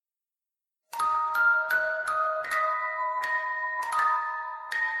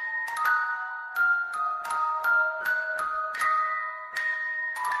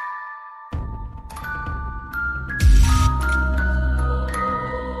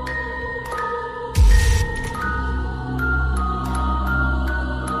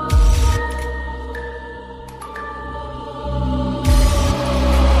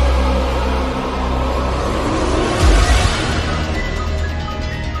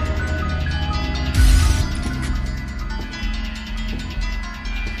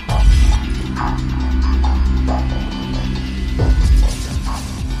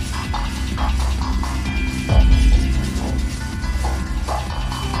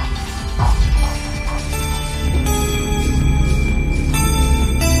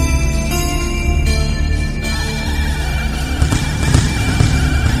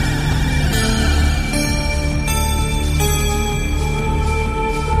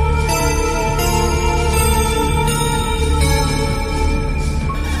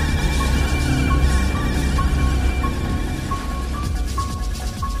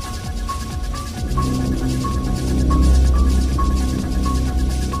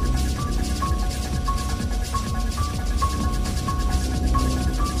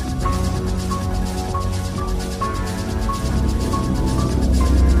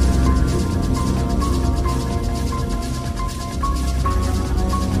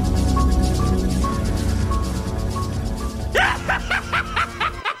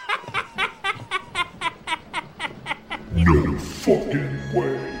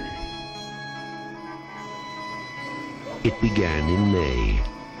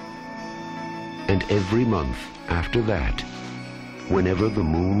And every month after that, whenever the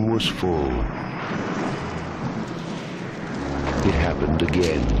moon was full, it happened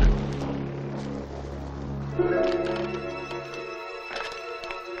again.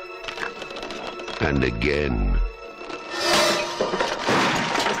 And again.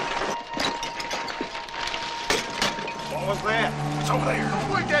 What was that? It's over there. Don't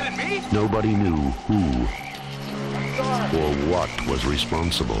point that at me. Nobody knew who or what was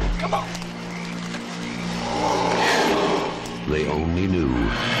responsible. Come on. They only knew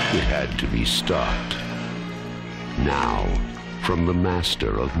it had to be stopped. Now, from the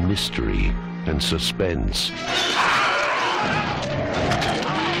master of mystery and suspense,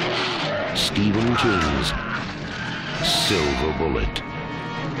 Stephen King's Silver Bullet.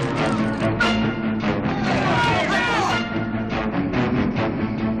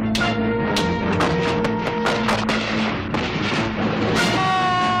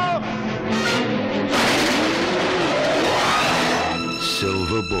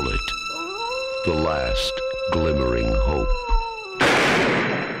 Silver Bullet, the last glimmering hope.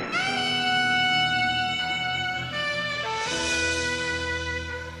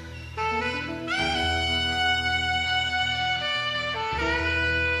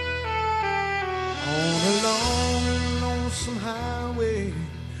 On a long and lonesome highway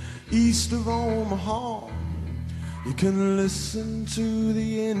east of Omaha, you can listen to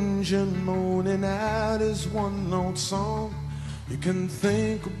the engine moaning out his one-note song. You can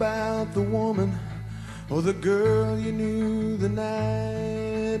think about the woman or the girl you knew the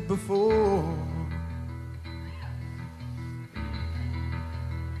night before.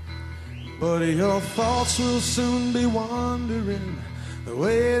 But your thoughts will soon be wandering the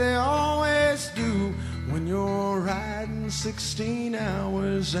way they always do when you're riding 16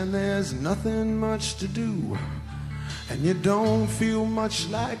 hours and there's nothing much to do. And you don't feel much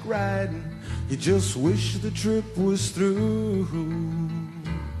like riding, you just wish the trip was through.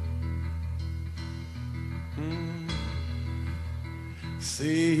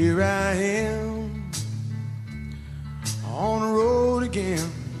 See, here I am on the road again.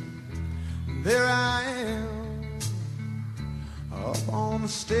 There I am up on the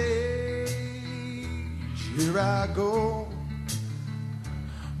stage. Here I go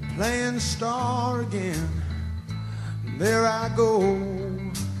playing star again. There I go,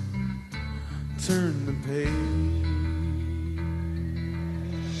 turn the page.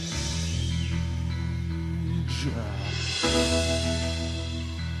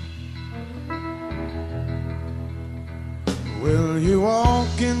 Well, you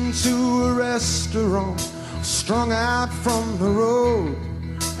walk into a restaurant, strung out from the road,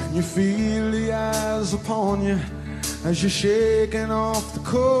 and you feel the eyes upon you as you're shaking off the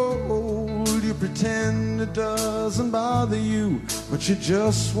cold. You pretend it doesn't bother you, but you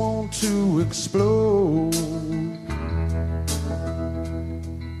just want to explode.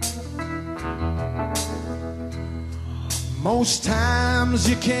 Most times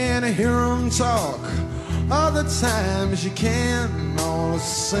you can't hear them talk, other times you can. All the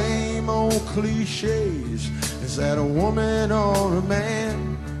same old cliches. Is that a woman or a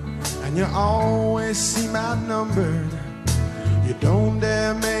man? And you always seem outnumbered. You don't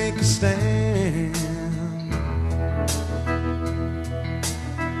dare make a stand.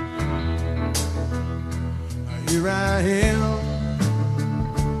 Here I am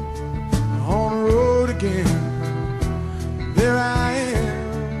on the road again. There I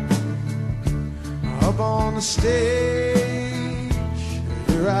am up on the stage.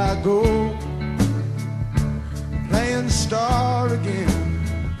 Here I go playing star again.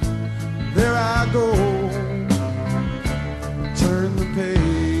 There I go, turn the page.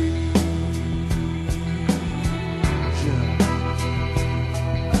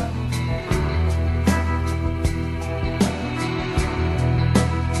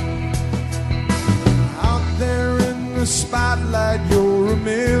 Out there in the spotlight, you're a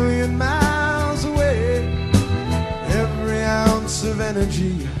million miles away. Every ounce of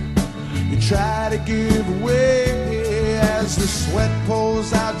energy you try to give away as the sweat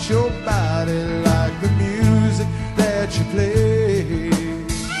pours out your body like the music that you play.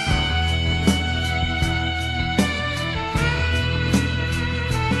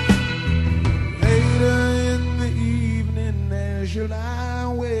 Later in the evening as you lie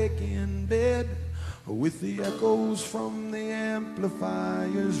awake in bed, with the echoes from the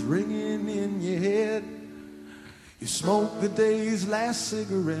amplifiers ringing in your head, you smoke the day's last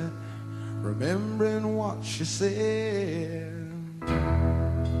cigarette, remembering what you said.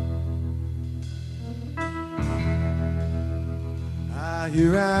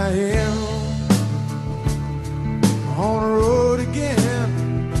 Here I am on the road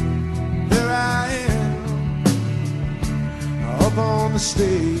again. There I on the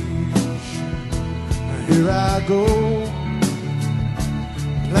stage. Here I go,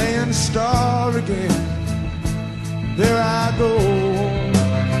 playing the star again. There I go,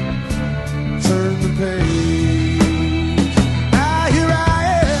 turn the page. Now here I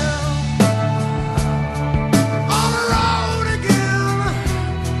am, on the road again.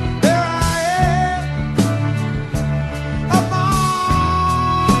 There I am, up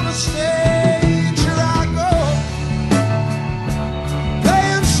on the stage. Here I go,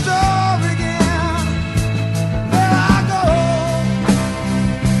 playing star again. There I go,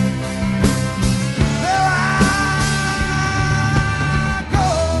 there I go.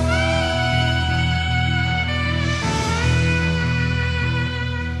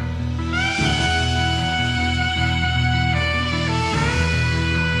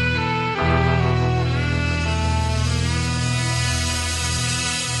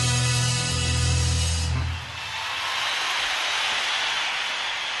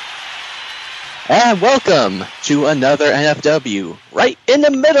 And welcome to another NFW, right in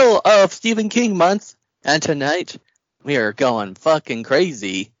the middle of Stephen King month. And tonight, we are going fucking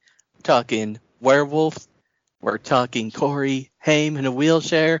crazy. We're talking werewolves, we're talking Corey Haim in a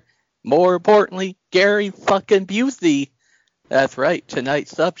wheelchair, more importantly, Gary fucking Busey. That's right,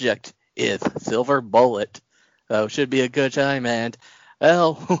 tonight's subject is Silver Bullet. So should be a good time, and,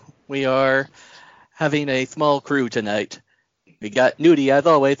 well, we are having a small crew tonight. We got Nudie, as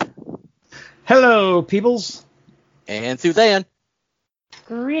always. Hello, peoples. And Suzanne.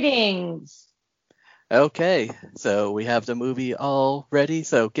 Greetings. Okay, so we have the movie all ready,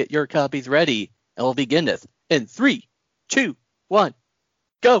 so get your copies ready, and we'll begin this in 3, 2, 1,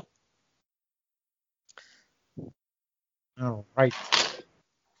 go! All right.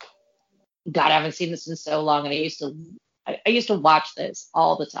 God, I haven't seen this in so long, and I used to watch this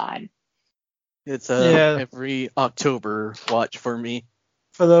all the time. It's Yeah. every October watch for me.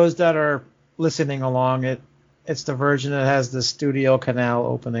 For those that are listening along, it's the version that has the studio canal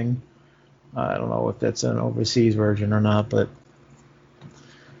opening. I don't know if that's an overseas version or not, but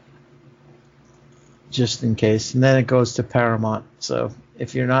just in case. And then it goes to Paramount. So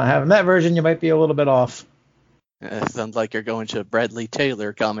if you're not having that version, you might be a little bit off. Sounds like you're going to Bradley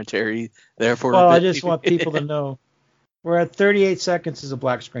Taylor commentary there for Well, a I bit. just want people to know we're at 38 seconds as a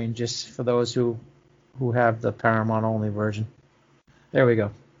black screen, just for those who have the Paramount only version. There we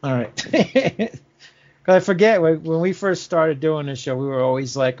go. All right. Because I forget, when we first started doing this show, we were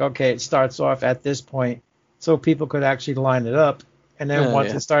always like, okay, it starts off at this point so people could actually line it up. And then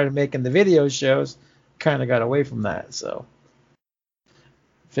once it started making the video shows, kind of got away from that. So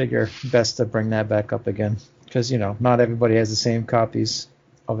figure best to bring that back up again. Because, not everybody has the same copies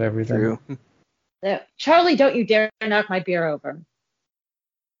of everything. True. Charlie, don't you dare knock my beer over.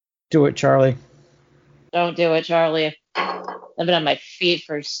 Do it, Charlie. Don't do it, Charlie. I've been on my feet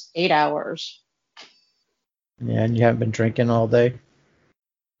for 8 hours. Yeah, and you haven't been drinking all day?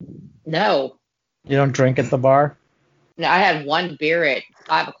 No. You don't drink at the bar? No, I had one beer at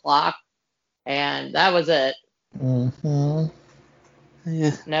 5 o'clock, and that was it. Mm-hmm.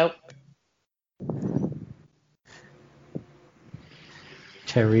 Yeah. Nope.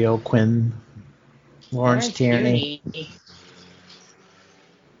 Terry O'Quinn, Lawrence Tierney.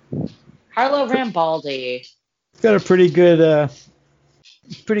 Carlo Rambaldi. Got a pretty good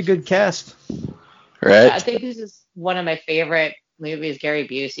cast. Right. I think this is one of my favorite movies Gary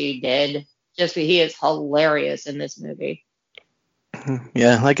Busey did. Just because he is hilarious in this movie.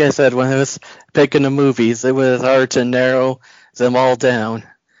 Yeah, like I said, when I was picking the movies, it was hard to narrow them all down.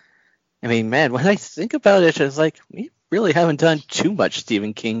 I mean, man, when I think about it, it's like we really haven't done too much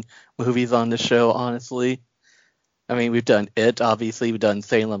Stephen King movies on the show, honestly. I mean, we've done It, obviously. We've done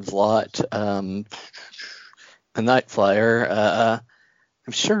Salem's Lot, The Night Flyer.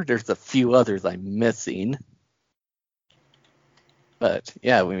 I'm sure there's a few others I'm missing. But,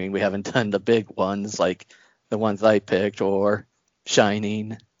 yeah, I mean, we haven't done the big ones like the ones I picked or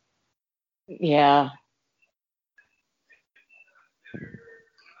Shining. Yeah.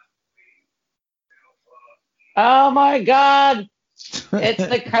 Oh, my God. It's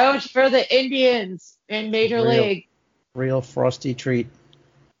the coach for the Indians in Major League. Real frosty treat.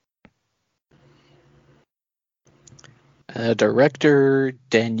 Director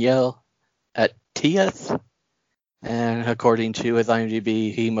Danielle Attias, and according to his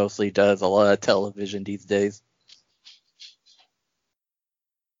IMDb, he mostly does a lot of television these days.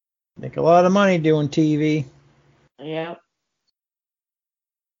 Make a lot of money doing TV. Yeah.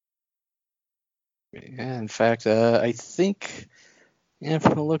 Yeah, in fact, I think,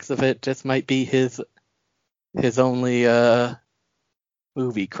 from the looks of it, this might be his only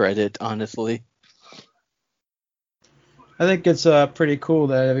movie credit, honestly. I think it's pretty cool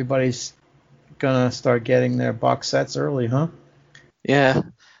that everybody's gonna start getting their box sets early, huh? Yeah,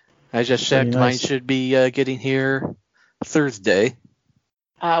 I just Pretty checked. Mine nice. should be getting here Thursday.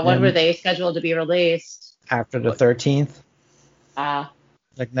 When Yeah. were they scheduled to be released? After the 13th, Uh,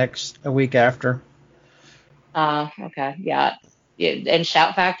 like a week after. okay, yeah. And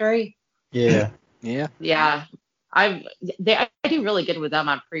Shout Factory? Yeah. Yeah. Yeah. I do really good with them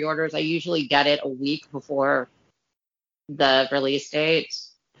on pre-orders. I usually get it a week before the release date.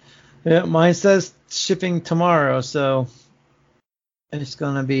 Yeah, mine says shipping tomorrow, so it's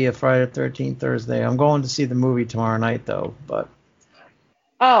gonna be a Friday the 13th Thursday. I'm going to see the movie tomorrow night though, but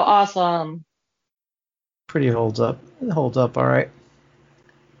Oh, awesome. pretty holds up. It holds up all right.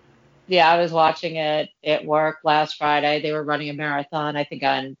 Yeah, I was watching it at work last Friday. They were running a marathon, I think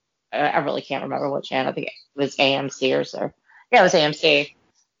on, I really can't remember what channel. I think it was AMC or so. Yeah, it was AMC.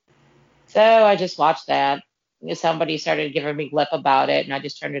 So I just watched that. Somebody started giving me lip about it, and I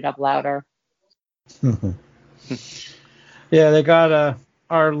just turned it up louder. Yeah, they got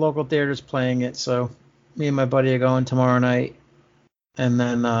our local theaters playing it, so me and my buddy are going tomorrow night, and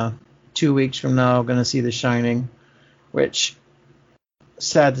then 2 weeks from now I'm gonna see The Shining, which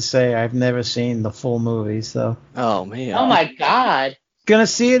sad to say I've never seen the full movie, so Oh man. Oh my God. gonna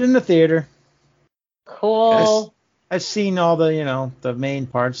see it in the theater. Cool. I've seen all the the main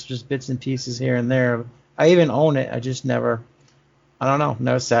parts, just bits and pieces here and there. I even own it. I just never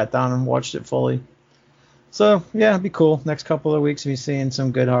sat down and watched it fully. So yeah, it'd be cool. Next couple of weeks, we'll be seeing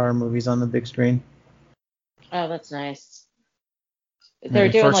some good horror movies on the big screen. Oh, that's nice. They're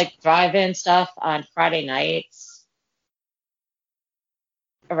Yeah, doing first- like drive-in stuff on Friday nights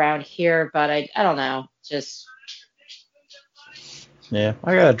around here, but I don't know. Just Yeah,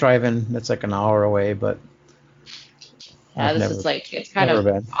 I got a drive-in that's like an hour away, but I've this never, is like it's kind never of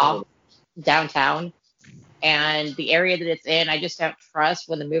been. off downtown, and the area that it's in, I just don't trust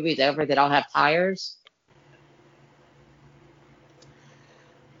when the movie's over that I'll have tires.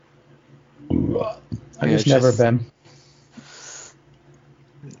 I Yeah, just it's never just- been.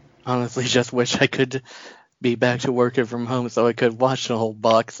 Honestly, just wish I could be back to working from home so I could watch the whole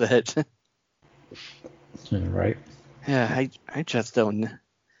box set. Yeah, right. Yeah, I just don't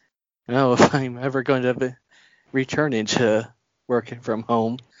know if I'm ever going to be returning to working from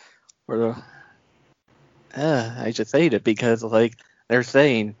home. Or I just hate it because like they're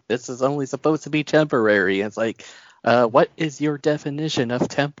saying this is only supposed to be temporary. It's like, what is your definition of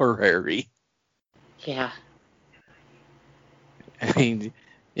temporary? Yeah. I mean,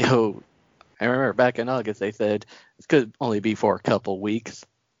 I remember back in August they said this could only be for a couple weeks.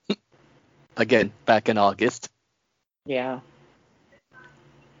 Again, back in August. Yeah.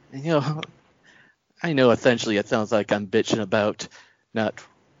 And, I know essentially it sounds like I'm bitching about not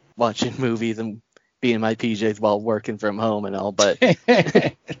watching movies and being in my PJs while working from home and all, but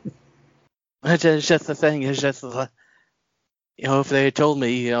it's just the thing. It's just, if they had told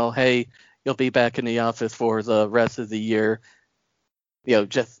me, hey, you'll be back in the office for the rest of the year,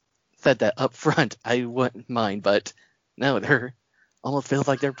 just said that up front, I wouldn't mind. But no, they're almost feels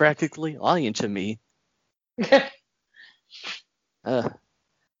like they're practically lying to me. Of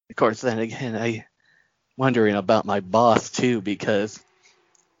course, then again, I wondering about my boss too, because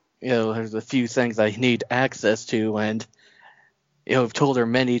there's a few things I need access to, and I've told her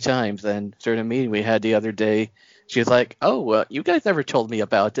many times. And during a meeting we had the other day, she was like, "Oh, you guys never told me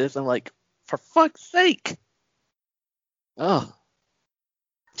about this." I'm like, "For fuck's sake!" Oh,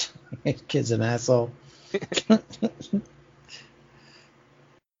 Kid's an asshole.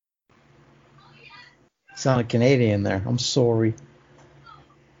 Sounded Canadian there. I'm sorry.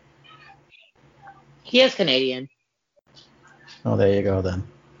 He is Canadian. Oh, there you go then.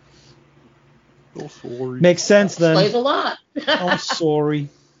 so sorry. Makes sense Plays then. a lot. I'm sorry.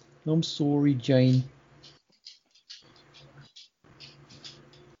 I'm sorry, Jane.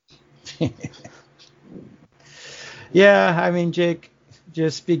 Yeah, I mean, Jake,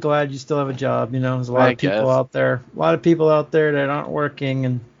 just be glad you still have a job. There's a lot I of people guess. out there. A lot of people out there that aren't working,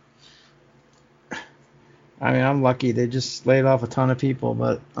 and I mean, I'm lucky. They just laid off a ton of people,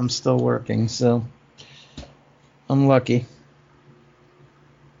 but I'm still working, so I'm lucky.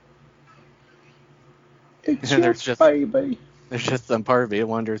 It's Yeah, your there's just- baby. There's just some part of me that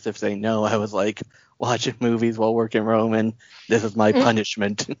wonders if they know I was like watching movies while working from home, and this is my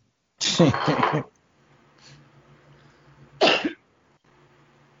punishment.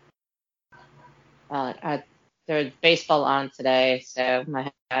 There's baseball on today, so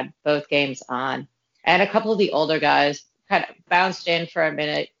I had both games on. And a couple of the older guys kind of bounced in for a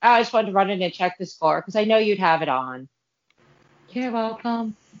minute. I just wanted to run in and check the score because I know you'd have it on. You're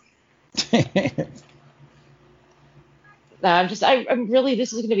welcome. I'm really,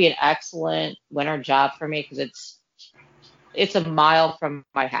 this is going to be an excellent winter job for me because it's a mile from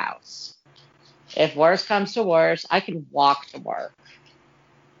my house. If worse comes to worse, I can walk to work.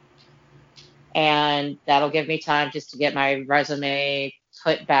 And that'll give me time just to get my resume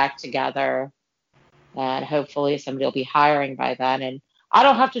put back together. And hopefully somebody will be hiring by then. And I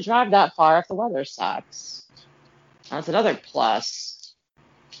don't have to drive that far if the weather sucks. That's another plus.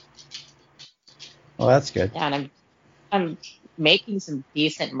 Well, that's good. Yeah, and I'm making some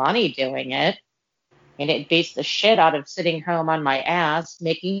decent money doing it. And it beats the shit out of sitting home on my ass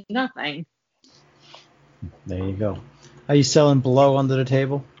making nothing. There you go. Are you selling below under the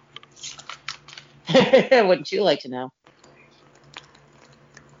table? Wouldn't you like to know?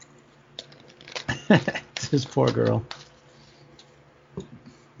 This poor girl.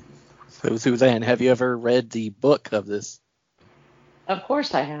 So, Suzanne, have you ever read the book of this? Of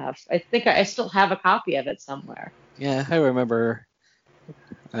course I have. I think I still have a copy of it somewhere. Yeah, I remember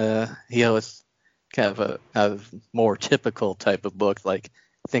he was kind of a more typical type of book. Like,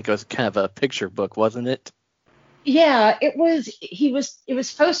 I think it was kind of a picture book, wasn't it? Yeah, it was. It was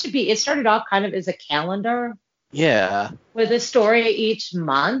supposed to be. It started off kind of as a calendar. Yeah. With a story each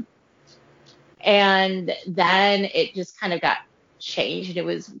month, and then it just kind of got changed. It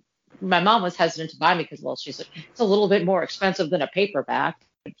was. My mom was hesitant to buy me because, well, she's like, it's a little bit more expensive than a paperback.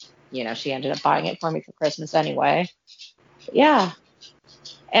 You know, she ended up buying it for me for Christmas anyway. But yeah.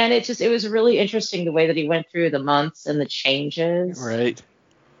 And it was really interesting the way that he went through the months and the changes. Right.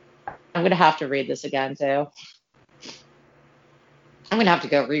 I'm going to have to read this again, too. I'm going to have to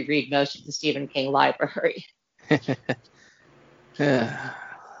go reread most of the Stephen King library. I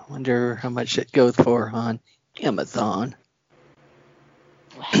wonder how much it goes for on Amazon.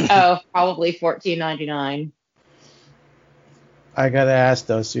 Oh, probably $14.99. I gotta ask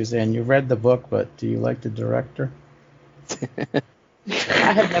though, Suzanne, you read the book, but do you like the director? I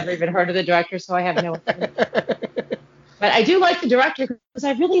have never even heard of the director, so I have no idea. But I do like the director because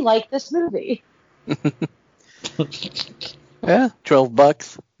I really like this movie. Yeah,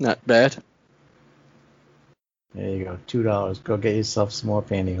 $12, not bad. There you go, $2. Go get yourself some more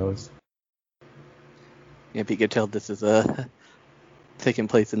pantyhose. If you could tell, this is taking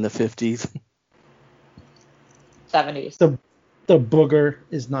place in the 50s. 70s. The booger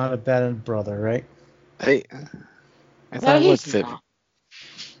is not a bad brother, right? I thought it was 50.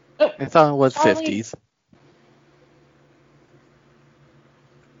 Oh, I thought it was Charlie. 50s.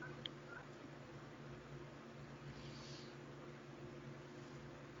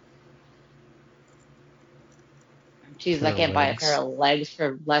 Jeez, I can't buy a pair of legs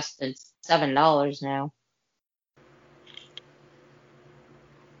for less than $7 now.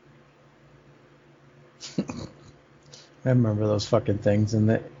 I remember those fucking things in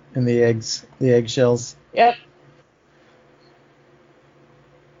the eggshells. Yep.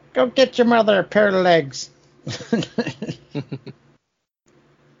 Go get your mother a pair of legs.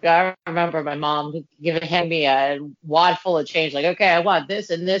 I remember my mom giving me a wad full of change. Like, okay, I want this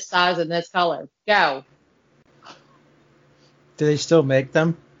and this size and this color. Go. Do they still make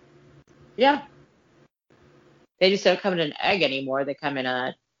them? Yeah. They just don't come in an egg anymore. They come in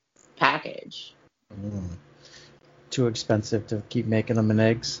a package. Too expensive to keep making them in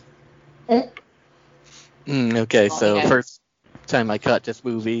eggs. Okay, so yeah. First time I caught this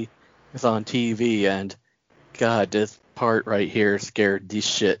movie was on TV, and God, this part right here scared the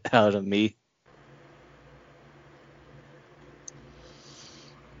shit out of me.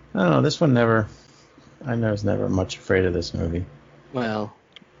 I don't know, I was never much afraid of this movie. Well,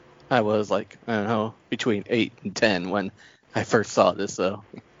 I was like, I don't know, between 8 and 10 when I first saw this, though.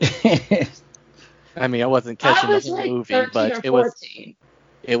 I mean, I wasn't catching the whole movie, but it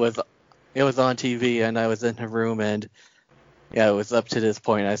was on TV, and I was in a room, and yeah, it was up to this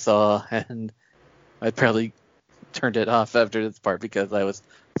point I saw, and I probably turned it off after this part because I was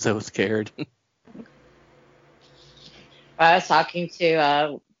so scared. I was talking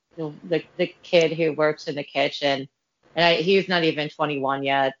to the kid who works in the kitchen, and he's not even 21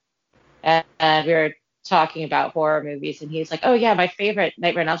 yet, and we were talking about horror movies, and he's like, oh yeah, my favorite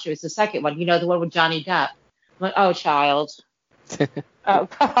Nightmare on Elm Street was the second one, the one with Johnny Depp. I'm like, oh child. Oh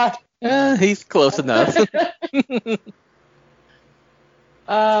god. He's close enough.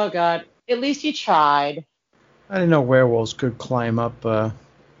 Oh god, at least you tried. I didn't know werewolves could climb up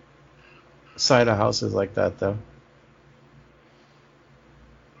side of houses like that, though.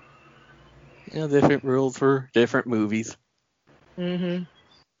 Different rules for different movies. Mm-hmm.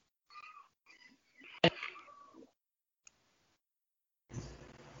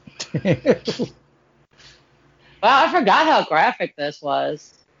 Wow, I forgot how graphic this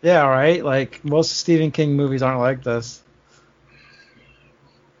was. Yeah, right? Like, most Stephen King movies aren't like this.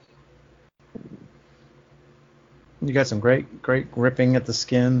 You got some great gripping at the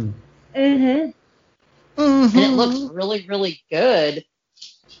skin. And it looks really, really good.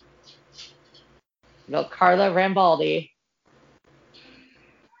 Carla Rambaldi.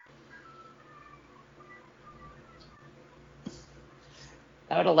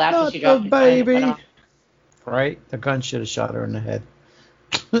 I would have laughed if she dropped the the gun and baby. went off. Right? The gun should have shot her in the head.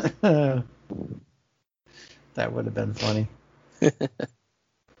 That would have been funny.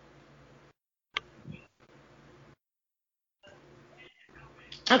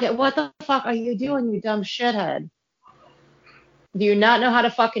 Okay, what the fuck are you doing, you dumb shithead? Do you not know how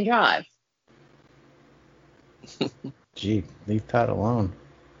to fucking drive? Gee, leave Pat alone.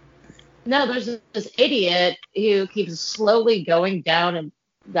 No, there's this idiot who keeps slowly going down in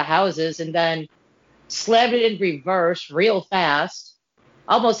the houses and then slammed it in reverse real fast.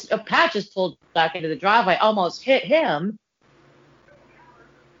 Almost, Pat just pulled back into the driveway, almost hit him.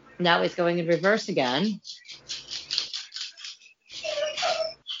 Now he's going in reverse again.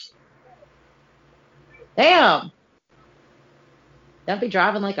 Damn! Don't be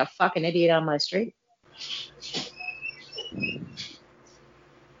driving like a fucking idiot on my street.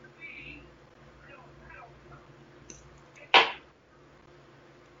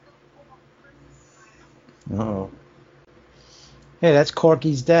 Uh-oh. Hey, that's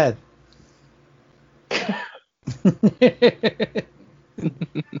Corky's dad.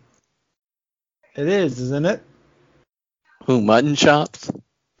 It is, isn't it? Who, Mutton Chops?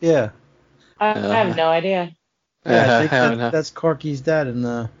 Yeah. I have no idea. Yeah, I think that's Corky's dad in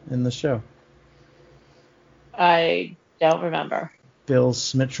the show. I don't remember. Bill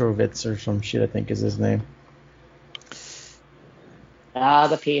Smitrovitz or some shit, I think is his name. Ah,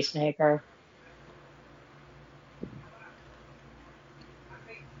 the Peacemaker.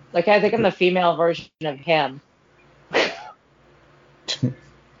 Like, I think I'm the female version of him.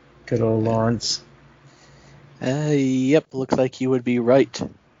 Good old Lawrence. Yep, looks like you would be right.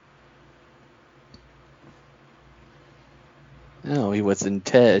 Oh, he was in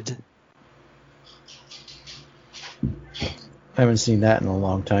Ted. I haven't seen that in a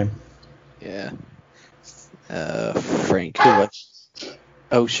long time. Yeah. Frank, who was...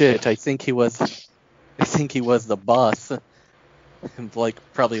 Oh shit, I think he was the boss. Like,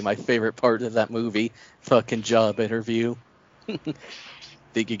 probably my favorite part of that movie. Fucking job interview.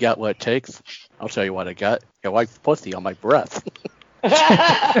 Think you got what it takes? I'll tell you what I got. Your wife's pussy on my breath.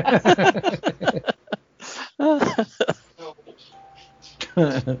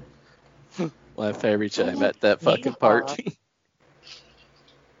 Laugh every time at that fucking part.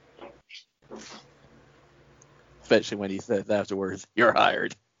 Especially when he says afterwards, "You're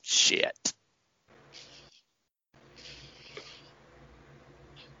hired." Shit.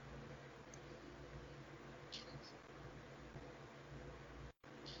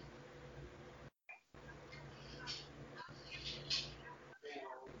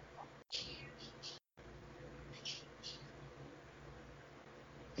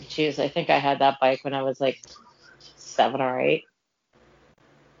 Jeez, I think I had that bike when I was like 7 or 8.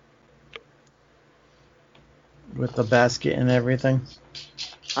 With the basket and everything.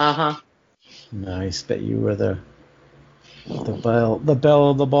 Uh-huh. Nice. Bet you were the belle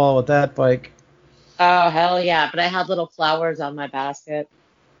of the ball with that bike. Oh, hell yeah. But I had little flowers on my basket.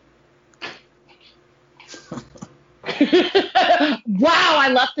 Wow,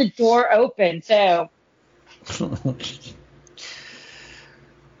 I left the door open, too.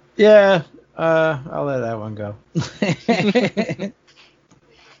 Yeah, I'll let that one go.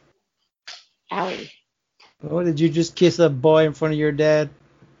 Owie. Oh, did you just kiss a boy in front of your dad?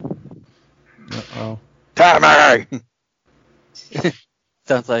 Uh-oh. Tommy!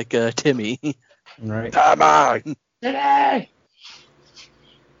 Sounds like Timmy. Right. Tommy! Today!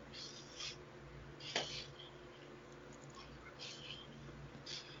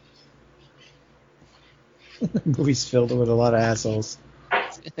 The movie's filled with a lot of assholes.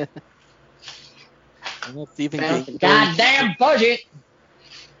 Well, Stephen Well, King. goddamn budget!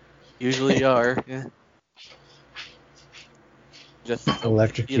 Usually are. Yeah. Just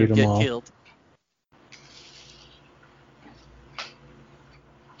Electrocute them get all. killed.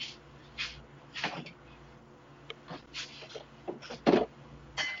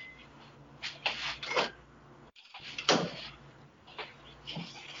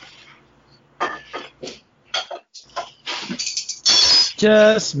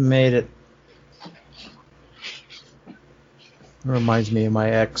 Just made it. Reminds me of my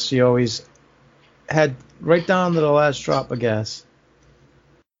ex. She always had right down to the last drop of gas.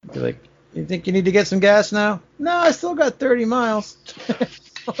 Be like, you think you need to get some gas now? No, I still got 30 miles.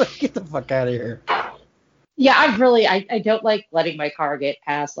 Get the fuck out of here. Yeah, I don't like letting my car get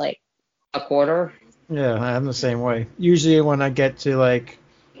past like a quarter. Yeah, I'm the same way. Usually when I get to like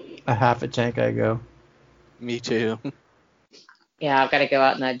a half a tank, I go. Me too. Yeah, I've got to go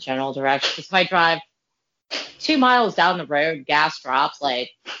out in that general direction. Because if I drive 2 miles down the road, gas drops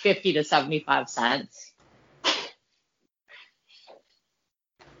like 50 to 75 cents.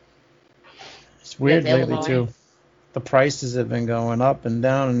 It's weird Yeah, lately Illinois. too. The prices have been going up and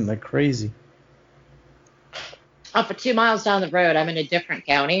down and like crazy. For 2 miles down the road, I'm in a different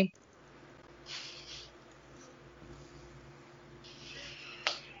county.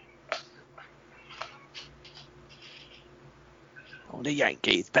 All the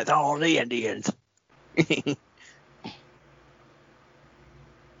Yankees, but all the Indians.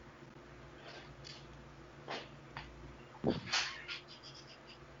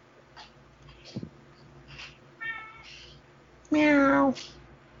 Meow.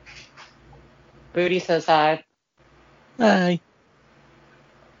 Booty says hi. Hi.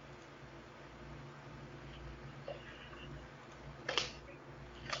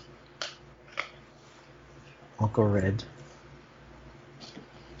 Uncle Red.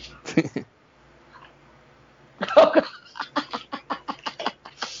 Oh, God.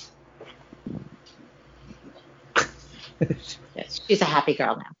 Yes, she's a happy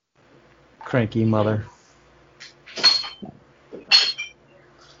girl now. Cranky mother.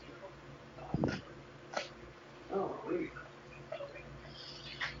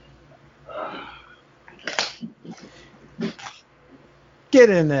 Get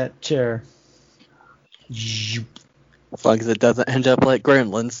in that chair. As long as it doesn't end up like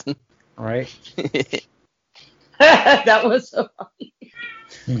Gremlins. Right? That was so funny.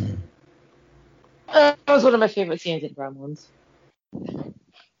 Hmm. That was one of my favorite scenes in Gremlins.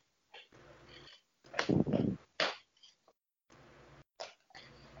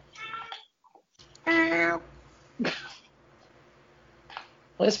 I'm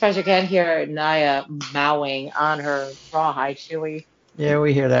surprised you can't hear Naya mowing on her rawhide chewy. Yeah,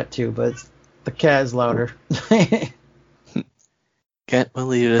 we hear that too, but the cat is louder. Can't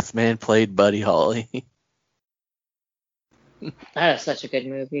believe this man played Buddy Holly. That is such a good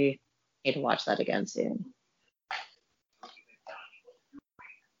movie. Need to watch that again soon.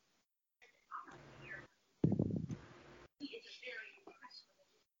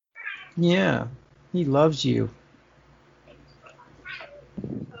 Yeah, he loves you.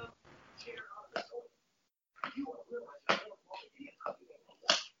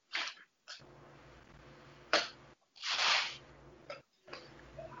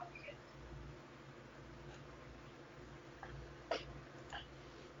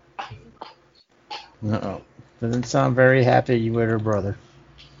 Uh-oh. Doesn't sound very happy with her brother.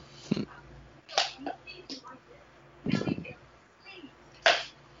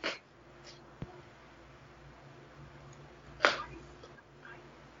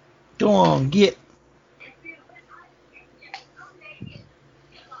 Go on, get.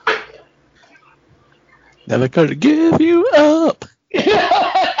 Never gonna give you up.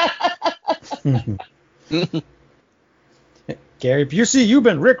 Gary Busey, you've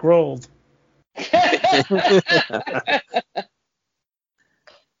been rickrolled.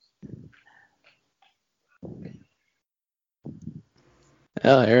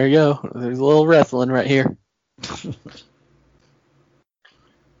 Oh, there we go. There's a little wrestling right here.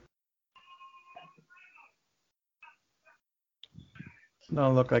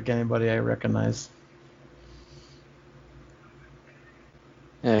 Don't look like anybody I recognize.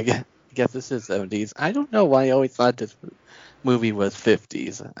 Yeah, I guess this is 70s. I don't know why I always thought this movie was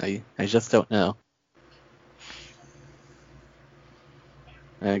 50s. I just don't know.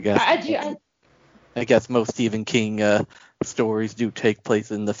 I guess most Stephen King stories do take place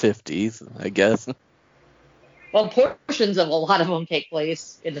in the 50s, I guess. Well, portions of a lot of them take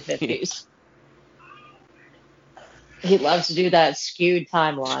place in the 50s. He loves to do that skewed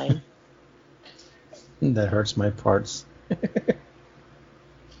timeline. That hurts my parts.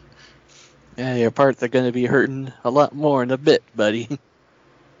 Yeah, your parts are going to be hurting a lot more in a bit, buddy.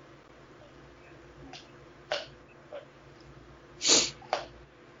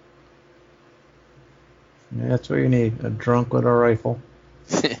 Yeah, that's what you need, a drunk with a rifle.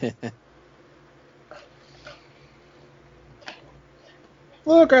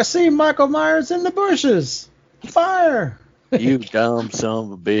 Look, I see Michael Myers in the bushes. Fire! You dumb son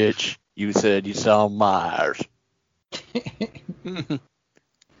of a bitch. You said you saw Myers.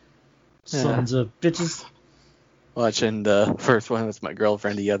 Sons of bitches. Watching the first one with my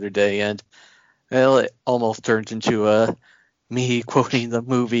girlfriend the other day, and well, it almost turned into me quoting the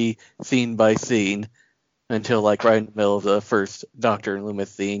movie scene by scene until, like, right in the middle of the first Dr.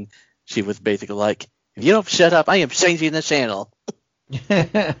 Loomis scene, she was basically like, "If you don't shut up, I am changing the channel."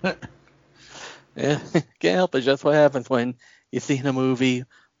 Yeah, can't help it. Just what happens when you've seen a movie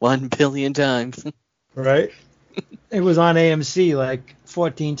 1 billion times. Right? It was on AMC like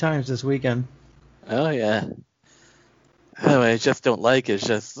 14 times this weekend. Oh yeah. Oh, I just don't like is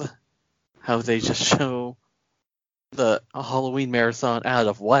just how they just show the Halloween marathon out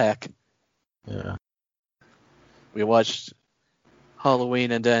of whack. Yeah. We watched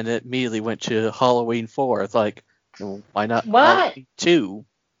Halloween and then it immediately went to Halloween 4. It's like, well, why not What? Halloween 2?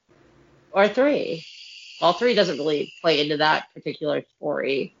 Or 3. Well, 3 doesn't really play into that particular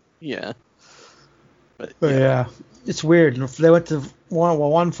story. Yeah. But Yeah. It's weird. They went to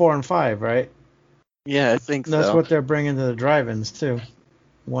 1, 4, and 5, right? yeah, I think That's so. what they're bringing to the drive-ins too.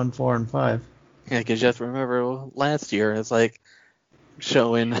 1, 4, and 5. Yeah, I can just remember last year, it's like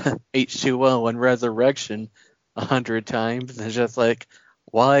showing H2O and Resurrection 100 times. And it's just like,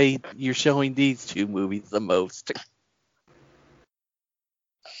 why you're showing these two movies the most?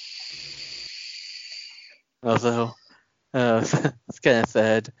 Also, it's kind of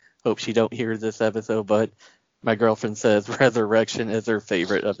sad. Hope she don't hear this episode, but my girlfriend says Resurrection is her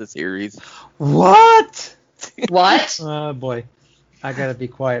favorite of the series. What? What? Oh boy. I gotta be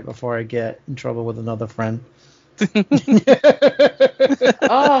quiet before I get in trouble with another friend.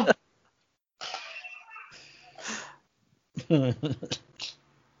 Oh,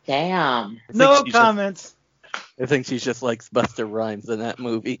 damn. No she's comments. I think she just likes Buster Rhymes in that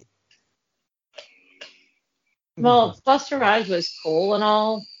movie. Well, Buster Rhymes was cool and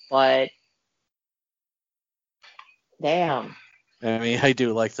all, but damn. I mean, I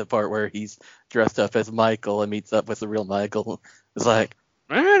do like the part where he's dressed up as Michael and meets up with the real Michael. It's like,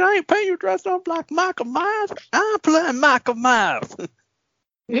 man, I ain't paying you dressed up like Michael Myers. I'm playing Michael Myers.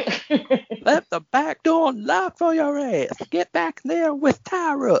 Left the back door unlocked for your ass. Get back there with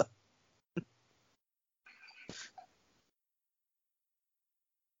Tyra.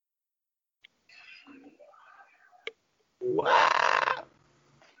 Wow.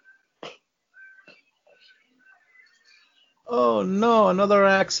 Oh no, another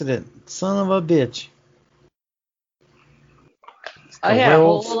accident. Son of a bitch. I had a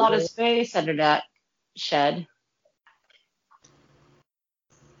werewolf. whole lot of space under that shed.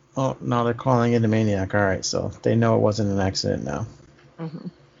 Oh, no, they're calling it a maniac. All right, so they know it wasn't an accident now. Mm-hmm.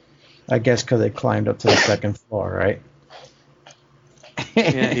 I guess because they climbed up to the second floor, right?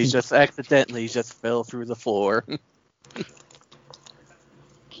 Yeah, he just accidentally just fell through the floor.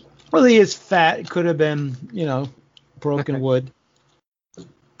 Well, he is fat. It could have been, broken wood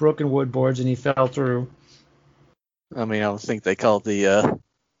boards, and he fell through. I mean, I don't think they called the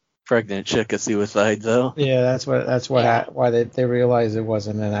pregnant chick a suicide, though. Yeah, why they realized it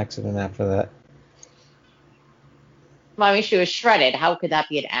wasn't an accident after that. Well, I mean, she was shredded. How could that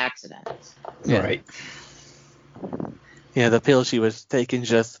be an accident? Yeah. Right. Yeah, the pill she was taking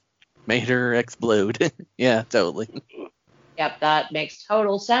just made her explode. Yeah, totally. Yep, that makes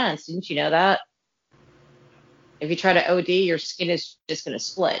total sense. Didn't you know that? If you try to OD, your skin is just going to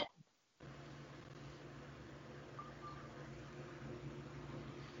split.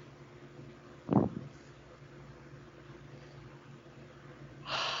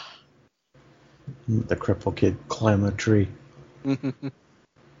 The cripple kid climbed a tree.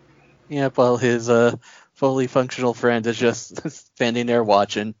 Yeah, while his fully functional friend is just standing there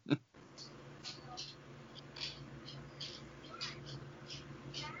watching.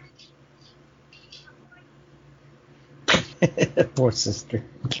 Poor sister.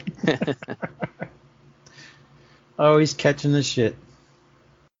 Oh, he's catching the shit.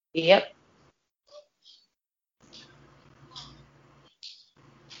 Yep.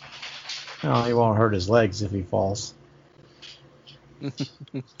 Oh, he won't hurt his legs if he falls.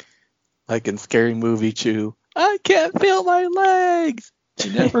 Like in Scary Movie 2. I can't feel my legs!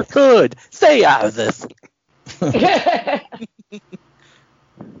 You never could! Stay out of this!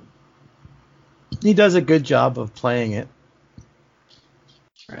 He does a good job of playing it.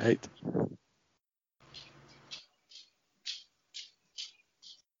 Right.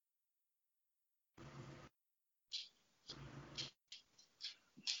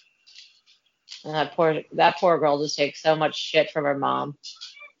 And that poor girl just takes so much shit from her mom.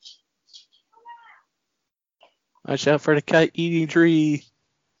 Watch out for the kite eating tree.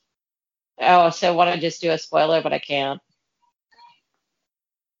 Oh, so I want to just do a spoiler, but I can't.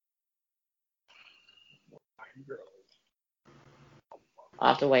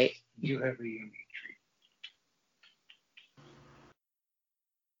 I'll have to wait. You have a yummy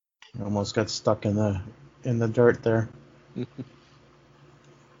treat. Almost got stuck in the dirt there.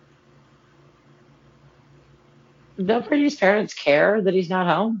 Don't Brady's parents care that he's not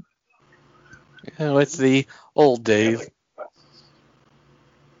home? Oh, it's the old days.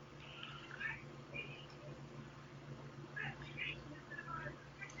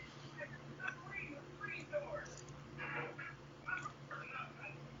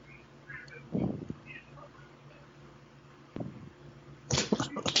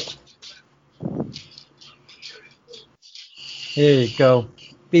 There you go.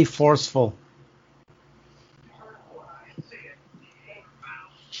 Be forceful.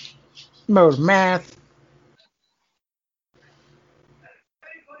 Mode math.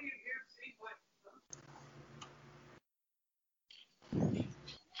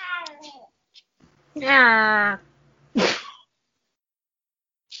 Yeah.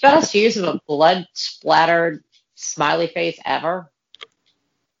 Best use of a blood splattered smiley face ever.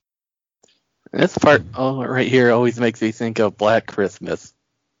 This part right here always makes me think of Black Christmas.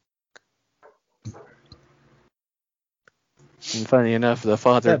 And funny enough, the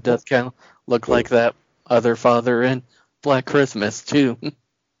father does kind of look like that other father in Black Christmas, too.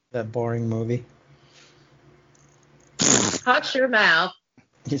 That boring movie. Hush your mouth.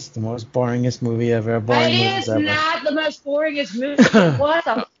 It's the most boringest movie ever. Boring It movies is ever. not the most boringest movie. What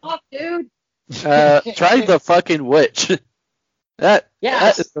the fuck, dude? Try The Fucking Witch.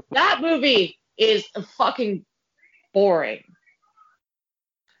 Yes, that movie is fucking boring.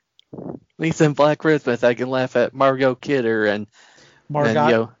 At least in Black Christmas, I can laugh at Margot Kidder and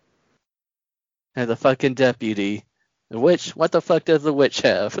Margot. And the fucking deputy. The witch? What the fuck does the witch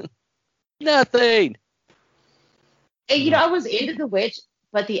have? Nothing. And, I was into The Witch,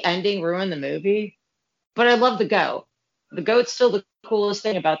 but the ending ruined the movie. But I love the goat. The goat's still the coolest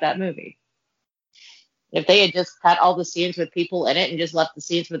thing about that movie. If they had just cut all the scenes with people in it and just left the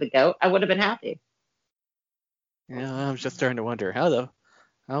scenes with the goat, I would have been happy. Yeah, I'm just starting to wonder how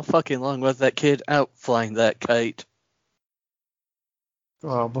fucking long was that kid out flying that kite?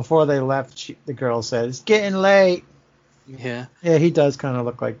 Well, before they left, the girl said, "It's getting late." Yeah. Yeah, he does kind of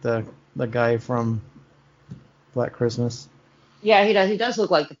look like the guy from Black Christmas. Yeah, he does. He does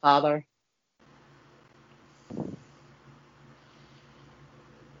look like the father.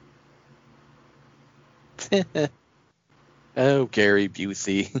 Oh, Gary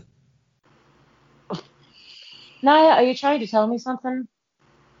Busey. Naya, are you trying to tell me something?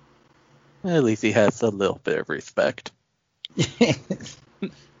 At least he has a little bit of respect.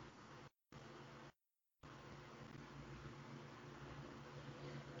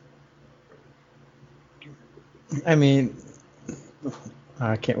 I mean,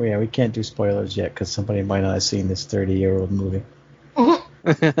 I can't. Yeah, we can't do spoilers yet because somebody might not have seen this 30-year-old movie. A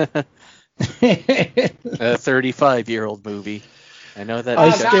 35-year-old movie. I know that. I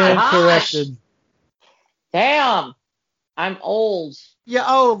Oh, stand God. corrected. Damn, I'm old. You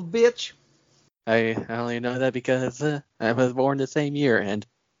old bitch. I only know that because I was born the same year, and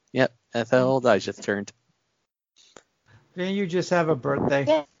yep, that's how old I just turned. Didn't you just have a birthday?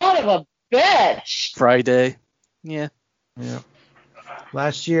 Son of a bitch. Friday. Yeah. Yeah.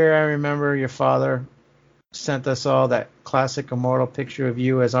 Last year, I remember your father sent us all that classic immortal picture of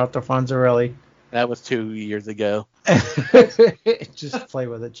you as Arthur Fonzarelli. That was 2 years ago. Just play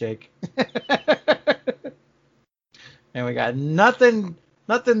with it, Jake. And we got nothing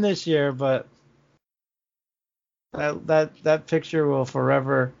this year, but that picture will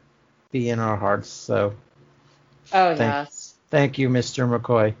forever be in our hearts. So Yes. thank you, Mr.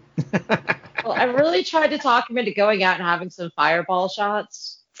 McCoy. Well, I really tried to talk him into going out and having some fireball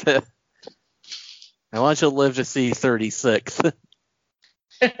shots. I want you to live to see 36.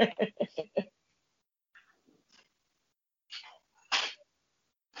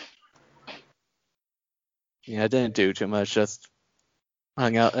 Yeah, I didn't do too much. Just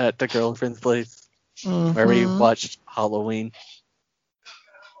hung out at the girlfriend's place where we watched Halloween.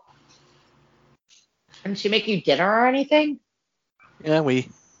 Didn't she make you dinner or anything? Yeah, we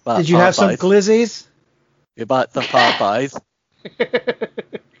bought Did you have some Popeyes. glizzies? We bought some Popeyes.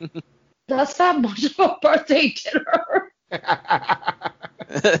 That's not much of a birthday dinner.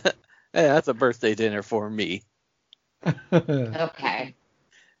 Hey, that's a birthday dinner for me. Okay.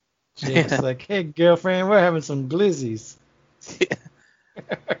 Jake's like, hey, girlfriend, we're having some glizzies.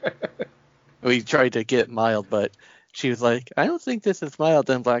 We tried to get mild, but she was like, I don't think this is mild.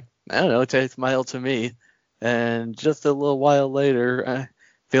 And I'm like, I don't know, it tastes mild to me. And just a little while later, I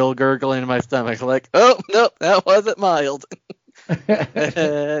feel gurgling in my stomach. Like, oh, no, that wasn't mild.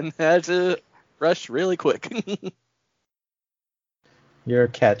 And had to rush really quick. You're a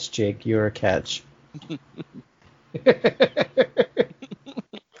catch, Jake. You're a catch.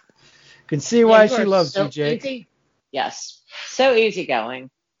 Can see why she loves you, Jake. Easy. Yes. So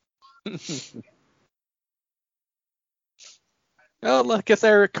easygoing. Oh, look, it's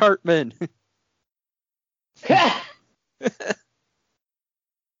Eric Cartman. Hey, what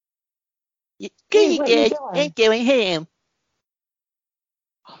are you doing? I'm doing him.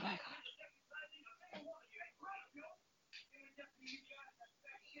 Oh my god.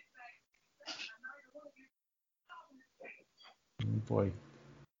 Oh, boy.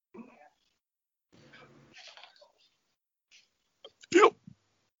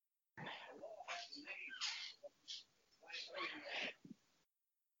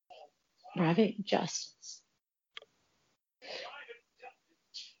 Braving justice.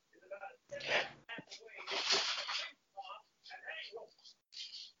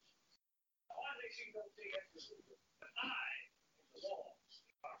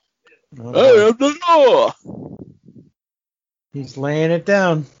 I am the law. He's laying it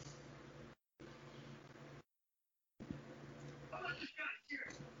down.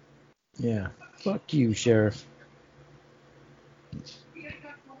 Yeah. Fuck you, Sheriff.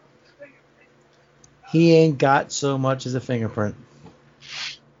 He ain't got so much as a fingerprint.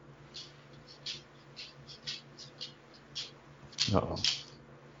 Uh-oh.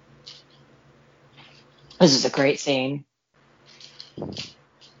 This is a great scene.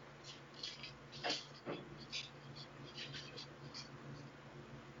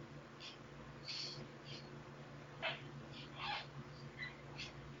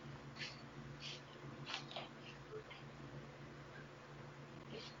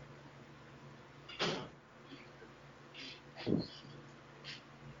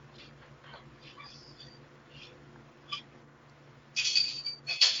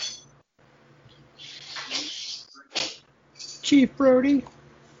 Chief Brody,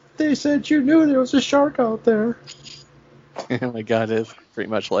 they said you knew there was a shark out there. Oh my god, it's pretty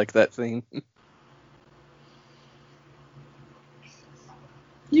much like that scene.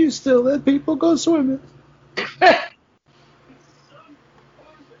 You still let people go swimming.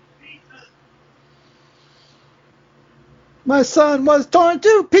 My son was torn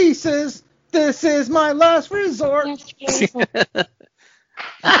to pieces. This is my last resort.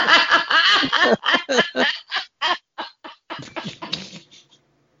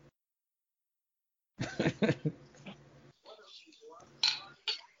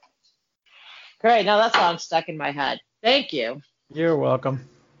 Great. Now that song's stuck in my head. Thank you. You're welcome.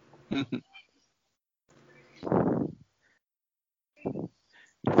 You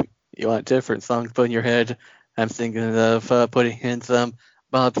want different songs put in your head? I'm thinking of putting in some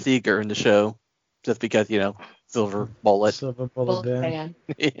Bob Seger in the show, just because, you know, Silver Bullet. Silver Bullet Band.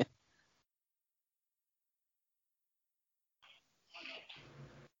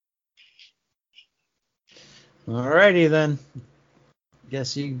 Alrighty then.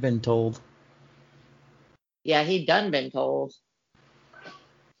 Guess you've been told. Yeah, he done been told.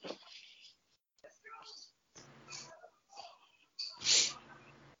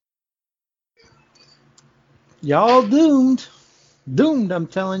 Y'all doomed. Doomed, I'm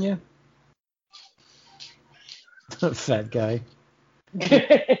telling you. Fat guy.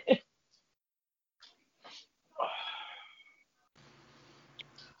 Yeah,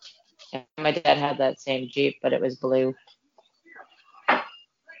 my dad had that same Jeep, but it was blue.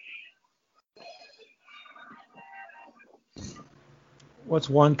 What's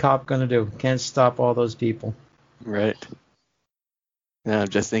one cop gonna do? Can't stop all those people. Right. Now I'm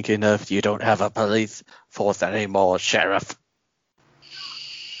just thinking of you don't have a police force anymore, Sheriff.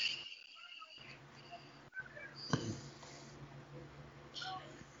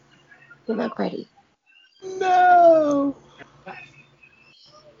 You look ready. No!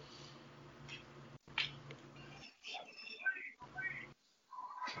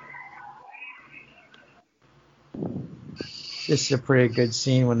 This is a pretty good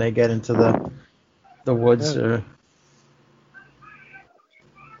scene when they get into the woods.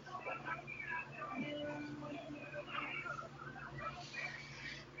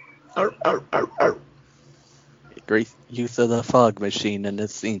 Great use of the fog machine in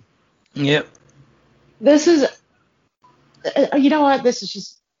this scene. Yep. This is, you know what? This is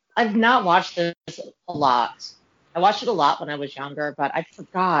just, I've not watched this a lot. I watched it a lot when I was younger, but I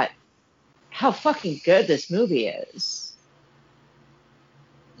forgot how fucking good this movie is.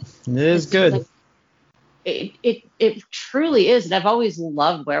 It is good. Like, it truly is, and I've always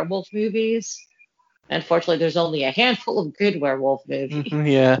loved werewolf movies. Unfortunately, there's only a handful of good werewolf movies.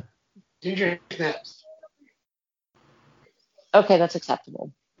 Yeah. DJ Snaps. Okay, that's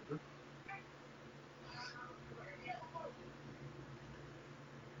acceptable.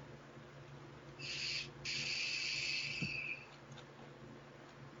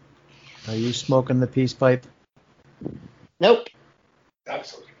 Are you smoking the peace pipe? Nope.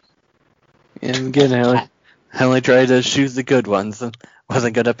 Absolutely. And again, I only tried to choose the good ones and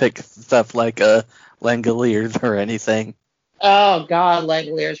wasn't going to pick stuff like Langoliers or anything. Oh, God,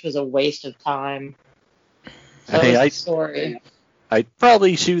 Langoliers was a waste of time. So was the story. I'd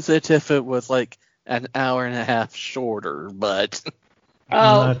probably choose it if it was like an hour and a half shorter, but...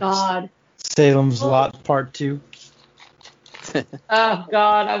 Oh, God. Salem's Lot Part 2. Oh,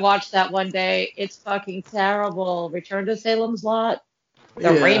 God, I watched that one day. It's fucking terrible. Return to Salem's Lot.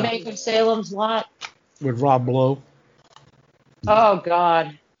 The remake of Salem's Lot. With Rob Lowe. Oh,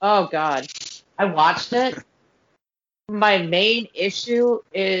 God. Oh God, I watched it. My main issue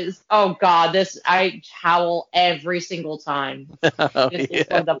is, oh God, I howl every single time. Oh, This yeah. is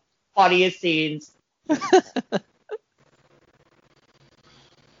one of the funniest scenes.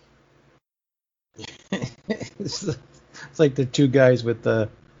 It's like the two guys with the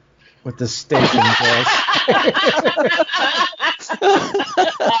steak and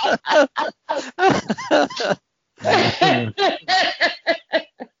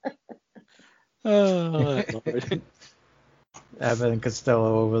Oh, Lord. Abbott and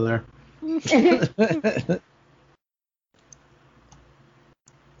Costello over there.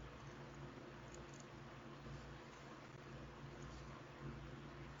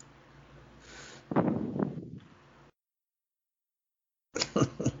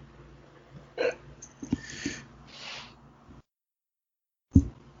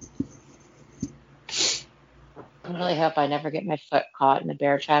 I really hope I never get my foot caught in a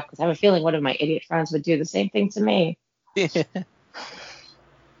bear trap because I have a feeling one of my idiot friends would do the same thing to me.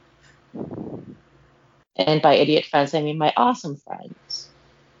 And by idiot friends, I mean my awesome friends.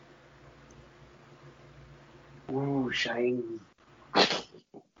 Ooh, shiny.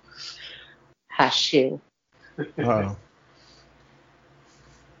 Hush you. Oh.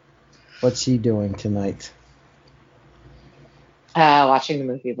 What's he doing tonight? Watching the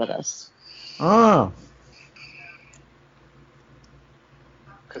movie with us. Oh,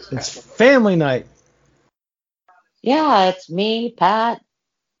 it's family night. Yeah, it's me, Pat,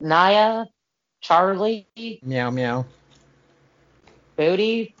 Naya, Charlie, Meow meow.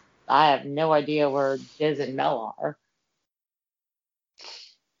 Booty. I have no idea where Diz and Mel are.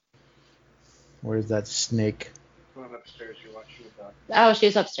 Where's that snake? Going upstairs, you're watching the dog. Oh,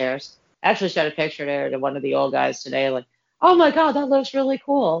 she's upstairs. I actually showed a picture there to one of the old guys today. Like, oh my God, that looks really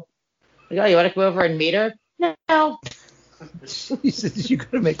cool. Like, oh, you want to come over and meet her? No. He says you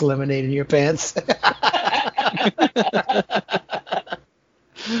gotta make lemonade in your pants. Look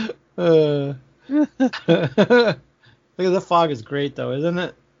at the fog is great though, isn't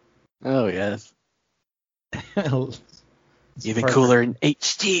it? Oh, yes. It's Even perfect. cooler in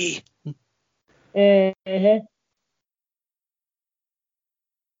HD. Uh-huh.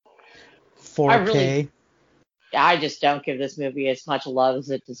 4K. I just don't give this movie as much love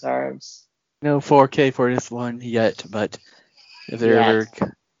as it deserves. No 4K for this one yet, but if there Yes.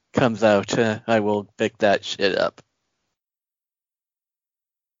 ever comes out, I will pick that shit up.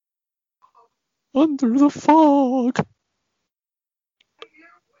 Under the fog.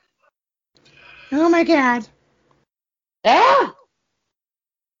 Oh my God. Ah!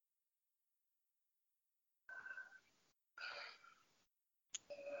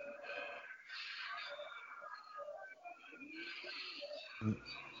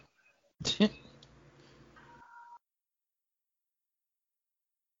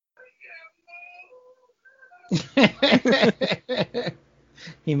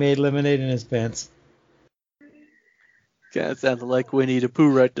 He made lemonade in his pants. Kind of sounded like Winnie the Pooh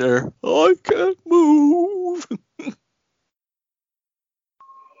right there. I can't move.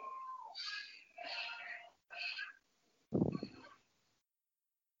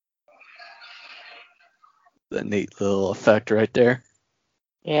 That neat little effect right there.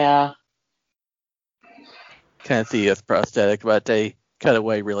 Yeah. Kind of see it's prosthetic, but they cut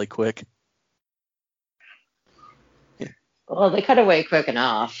away really quick. Well, they cut away quick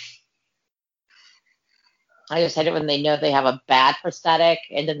enough. I just hate it when they know they have a bad prosthetic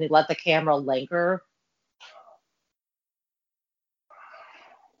and then they let the camera linger.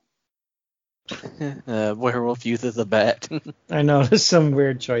 Werewolf uses a bat. I know there's some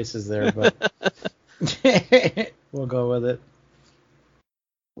weird choices there, but we'll go with it.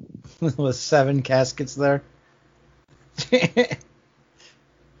 With 7 caskets there.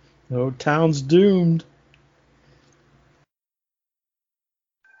 Oh, town's doomed.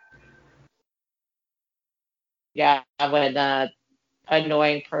 Yeah, when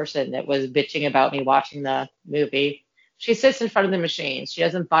annoying person that was bitching about me watching the movie. She sits in front of the machine. She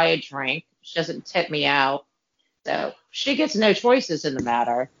doesn't buy a drink. She doesn't tip me out. So she gets no choices in the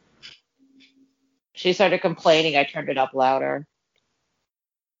matter. She started complaining. I turned it up louder.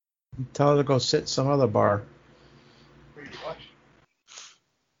 Tell her to go sit some other bar. What are you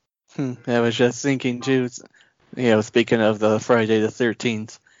watching? I was just thinking, too, speaking of the Friday the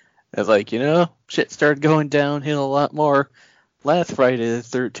 13th, I was like, shit started going downhill a lot more last Friday the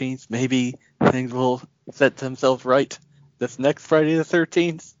 13th. Maybe things will set themselves right this next Friday the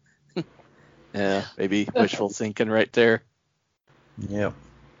 13th. Yeah, maybe wishful thinking right there. Yep.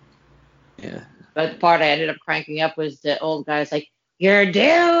 Yeah. But the part I ended up cranking up was the old guy's like, "You're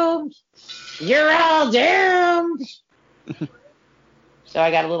doomed. You're all doomed." So I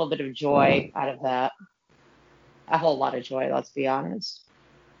got a little bit of joy out of that. A whole lot of joy, let's be honest.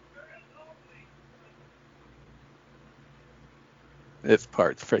 This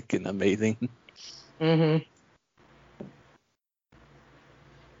part's freaking amazing. Mm-hmm.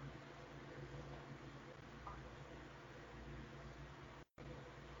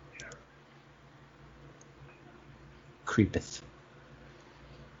 Creepeth.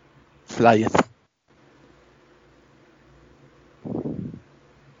 Flyeth.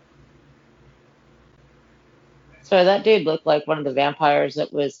 So that dude looked like one of the vampires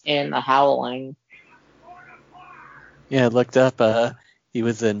that was in The Howling. Yeah, I looked up. He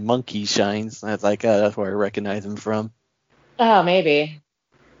was in Monkey Shines. I was like, that's where I recognize him from. Oh, maybe.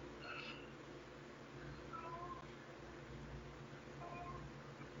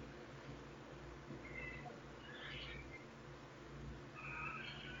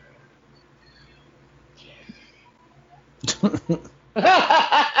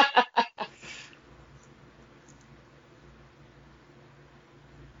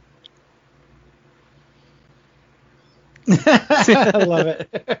 I love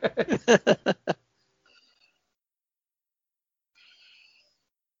it.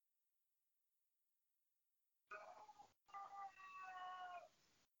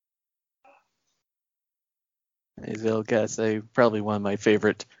 I'll gotta say, probably one of my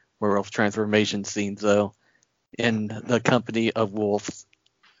favorite werewolf transformation scenes, though, in the company of wolves.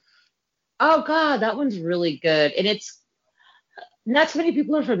 Oh God, that one's really good, and it's not so many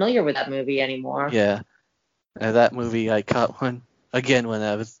people are familiar with that movie anymore. Yeah, that movie I caught one again when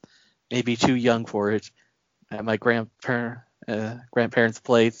I was maybe too young for it at my grandparents'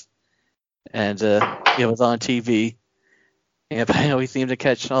 place, and it was on TV. And I always seemed to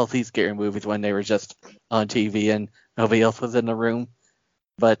catch all these scary movies when they were just on TV and nobody else was in the room.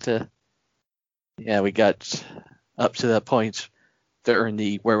 But yeah, we got up to that point during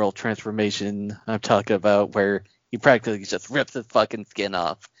the werewolf transformation I'm talking about, where he practically just rips his fucking skin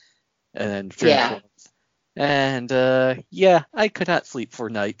off and then transforms. Yeah. And yeah, I could not sleep for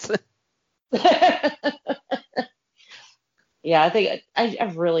nights. Yeah, I think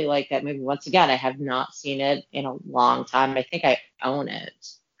I really like that movie. Once again, I have not seen it in a long time. I think I own it.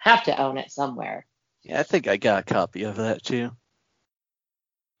 Have to own it somewhere. Yeah, I think I got a copy of that too.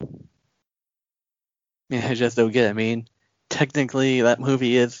 Yeah, I just don't get it. I mean, technically that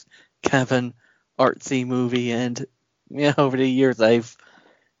movie is kind of an artsy movie, and yeah, over the years I've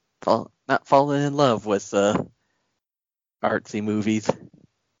not fallen in love with artsy movies.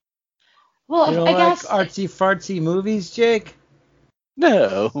 Well, You don't I like guess artsy fartsy movies, Jake?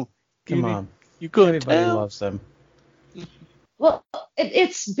 No. Come on. You couldn't Everybody tell? loves them. well,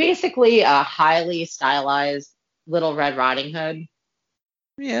 it's basically a highly stylized Little Red Riding Hood.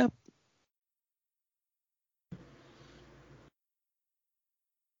 Yeah.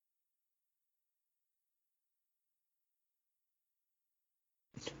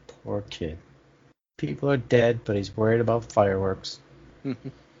 Poor kid. People are dead, but he's worried about fireworks.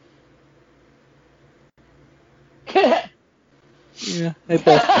 Yeah, my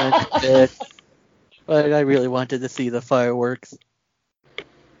best friend's dead. But I really wanted to see the fireworks.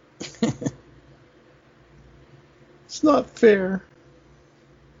 It's not fair.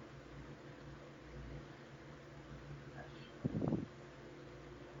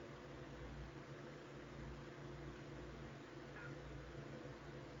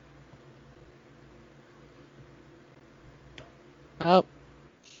 Oh,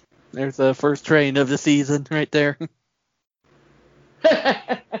 there's the first train of the season right there.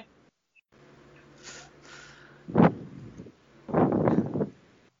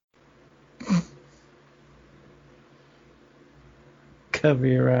 Cover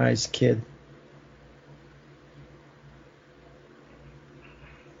your eyes, kid.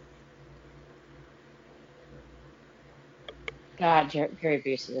 God, Gary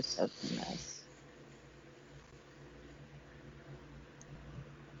Busey was so nice.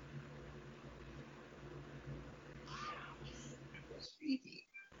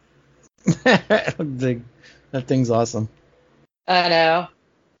 That thing's awesome. I know.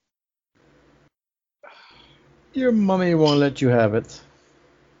 Your mummy won't let you have it.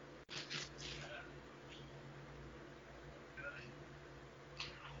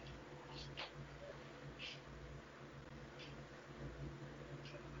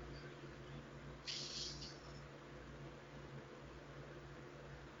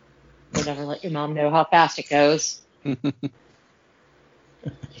 They never let your mom know how fast it goes.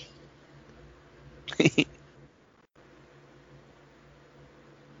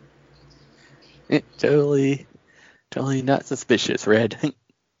 Totally not suspicious, Red.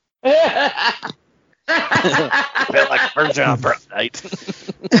 feel like a virgin on birthnight.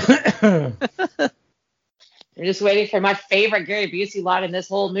 I'm just waiting for my favorite Gary Busey line in this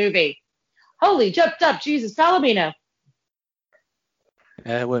whole movie. Holy jumped up, Jesus Palomino.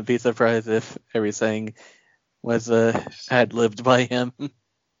 I wouldn't be surprised if everything was ad-libbed by him.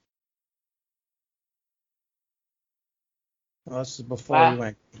 Well, this is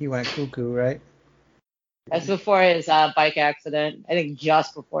before he went cuckoo, right? That's before his bike accident. I think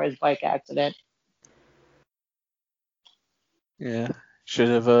just before his bike accident. Yeah, should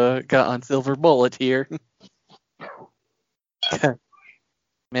have got on Silver Bullet here.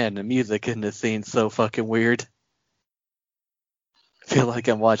 Man, the music in this scene's so fucking weird. I feel like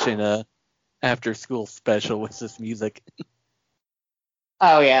I'm watching a after-school special with this music.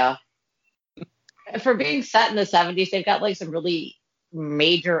 Oh, yeah. For being set in the 70s, they've got like some really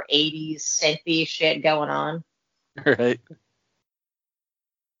major 80s synthy shit going on. Right.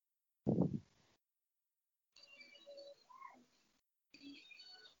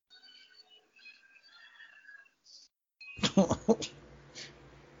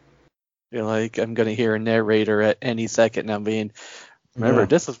 Feel like I'm gonna hear a narrator at any second now being, remember,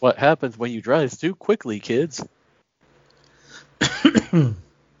 this is what happens when you drive too quickly, kids.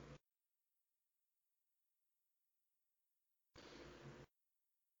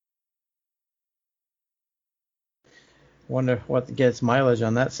 Wonder what gets mileage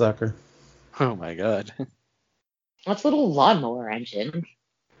on that sucker. Oh my god. What's a little lawnmower engine?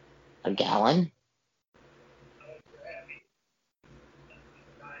 A gallon?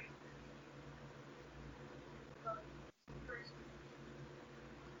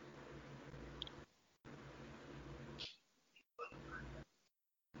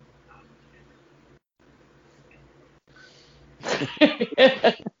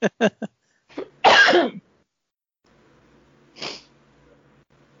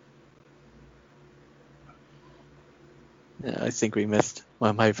 Yeah, I think we missed one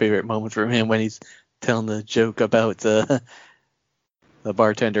of my favorite moments from him when he's telling the joke about the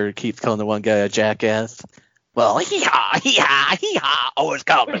bartender keeps calling the one guy a jackass. Well, hee-haw, hee-haw, hee-haw, always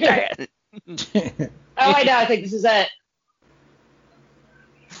call me that. Oh, I know. I think this is it.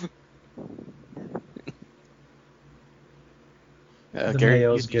 Gary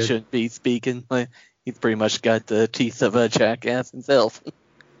mayo's Busey good. shouldn't be speaking. Like, he's pretty much got the teeth of a jackass himself.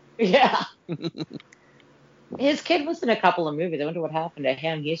 Yeah. His kid was in a couple of movies. I wonder what happened to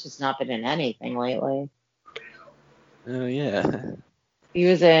him. He's just not been in anything lately. Oh, yeah. He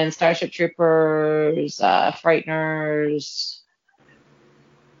was in Starship Troopers, Frighteners.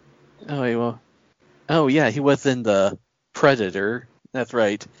 Oh, yeah, he was in the Predator. That's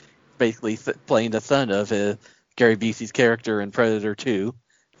right. Basically playing the son of Gary Busey's character in Predator 2.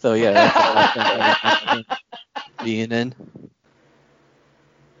 So, yeah, that's being in.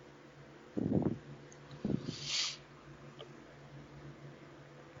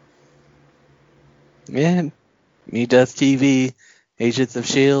 Man, he does TV, Agents of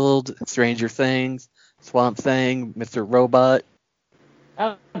S.H.I.E.L.D., Stranger Things, Swamp Thing, Mr. Robot.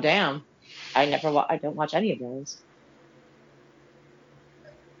 Oh, damn. I don't watch any of those.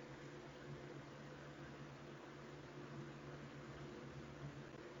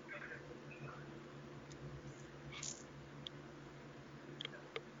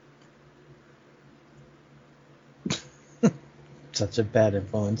 Such a bad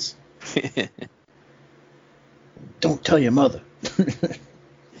influence. Don't tell your mother.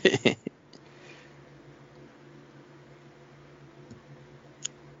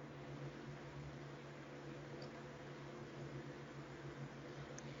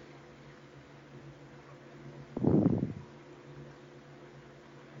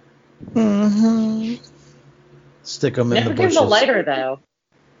 Stick them in Never the give bushes. him a lighter, though.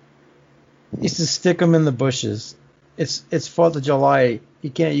 Used to stick them in the bushes. It's 4th of July. You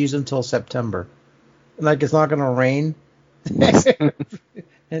can't use them till September. Like, it's not going to rain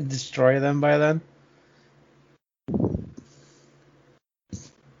and destroy them by then.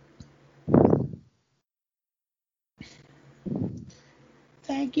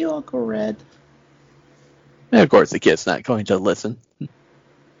 Thank you, Uncle Red. And of course, the kid's not going to listen.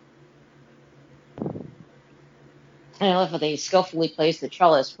 I love how they skillfully placed the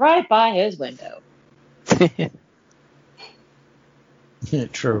trellis right by his window. Yeah,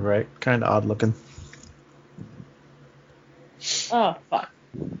 true, right? Kind of odd looking. Oh, fuck.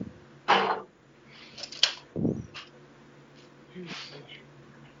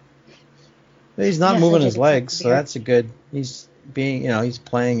 He's not Yes, I moving did his it. legs, so that's a good. He's being, he's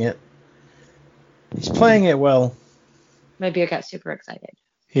playing it. He's playing it well. Maybe I got super excited.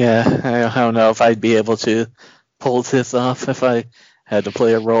 Yeah, I don't know if I'd be able to pull this off if I had to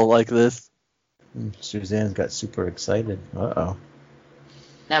play a role like this. Suzanne's got super excited. Uh-oh.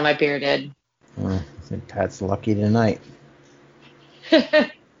 Now my bearded. I think Pat's lucky tonight.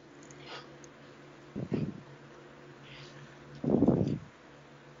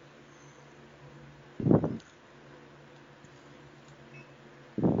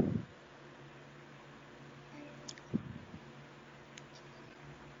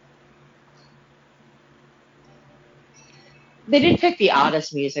 They did pick the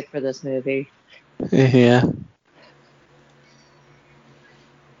oddest music for this movie. Yeah.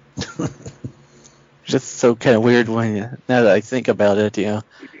 Just so kind of weird when, now that I think about it,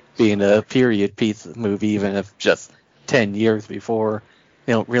 being a period piece movie, even if just 10 years before,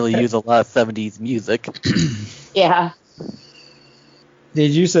 they don't really use a lot of 70s music. Yeah.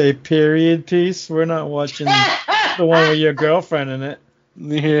 Did you say period piece? We're not watching the one with your girlfriend in it.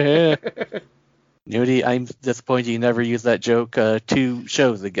 Yeah. Nudie, I'm disappointed you never used that joke 2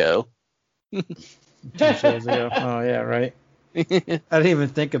 shows ago. 2 shows ago. Oh, yeah, right. I didn't even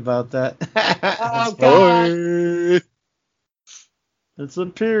think about that. Oh, God. It's a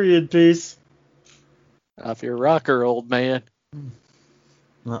period piece. Off your rocker, old man.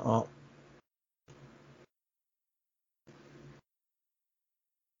 Uh-oh.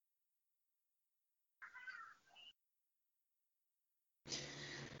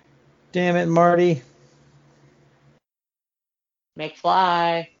 Damn it, Marty.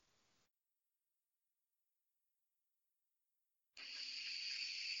 McFly.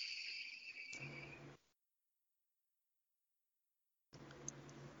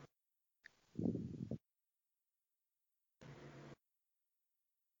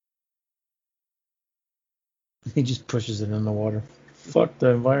 He just pushes it in the water. Fuck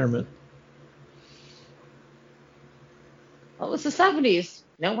the environment. Well, it was the 70s.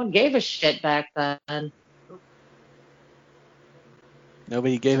 No one gave a shit back then.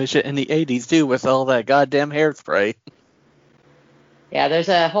 Nobody gave a shit in the 80s, too, with all that goddamn hairspray. Yeah, there's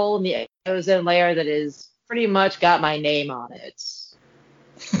a hole in the ozone layer that is pretty much got my name on it.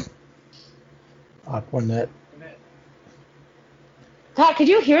 Aquanet. God, could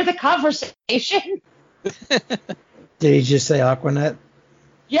you hear the conversation? Did he just say Aquanet?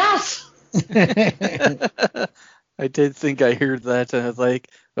 Yes! I did think I heard that, and I was like,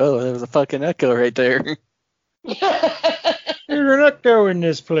 oh, there was a fucking echo right there. There's an echo in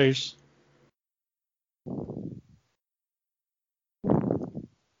this place.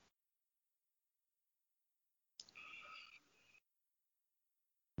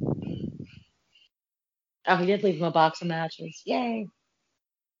 Oh, he did leave him a box of matches. Yay.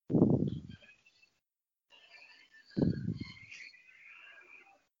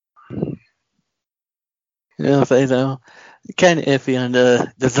 They though, kind of iffy on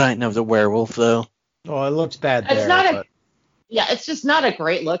the design of the werewolf, though. Oh, it looks bad It's there. not but... Yeah, it's just not a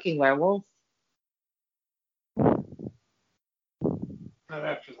great looking werewolf. Not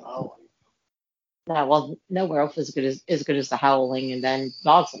after the howling. No, well, no werewolf is good as the Howling and then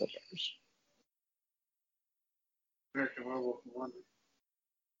Dog Soldiers. American Werewolf in London.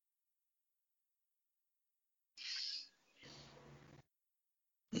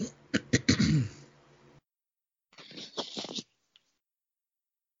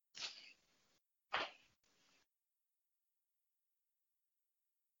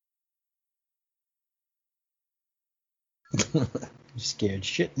 You're scared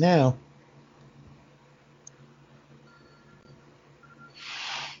shit now.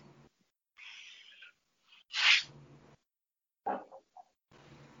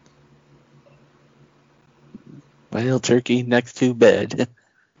 Wild turkey next to bed.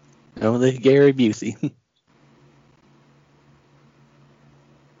 Only Gary Busey.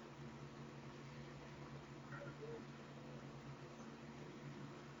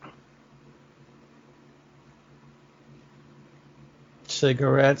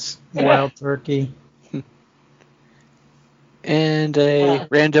 Cigarettes, wild turkey, And a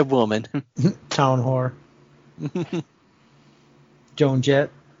random woman. town whore, Joan Jett.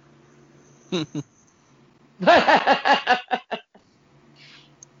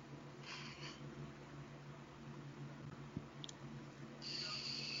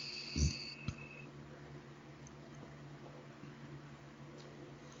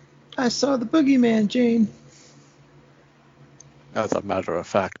 I saw the boogeyman, Jane. As a matter of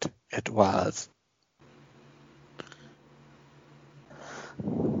fact, it was.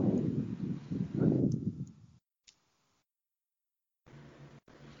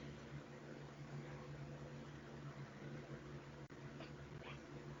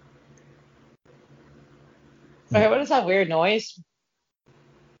 Okay, what is that weird noise?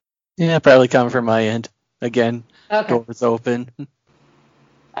 Yeah, probably coming from my end. Again, Okay. doors open.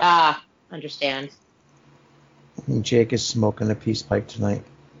 Ah, understand. Jake is smoking a peace pipe tonight.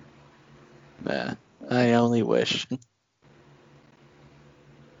 Nah, I only wish.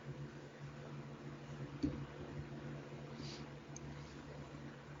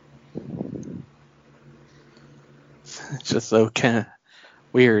 It's just so kind of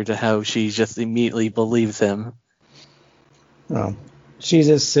weird how she just immediately believes him. Well, she's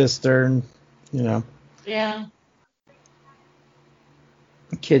his sister, and Yeah.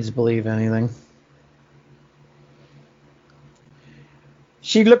 kids believe anything.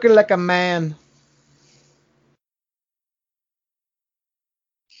 She looking like a man.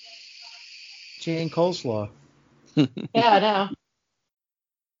 Jane Coleslaw. Yeah, I know.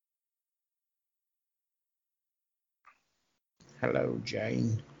 Hello,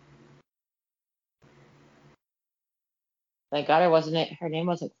 Jane. Thank God her name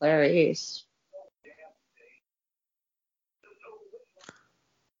wasn't Clarice.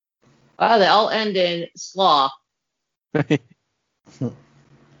 Wow, they all end in slaw.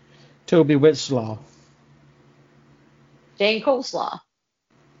 Toby Whitslaw. Jane Coleslaw.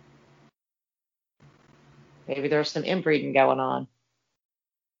 Maybe there's some inbreeding going on.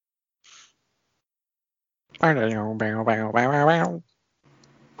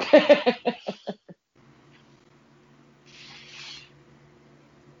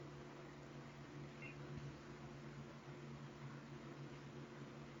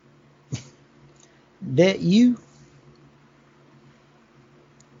 That you?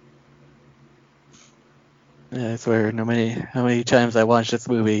 I swear, no matter how many times I watch this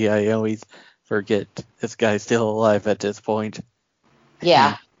movie, I always forget this guy's still alive at this point.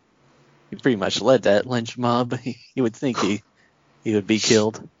 Yeah. He pretty much led that lynch mob. You would think he would be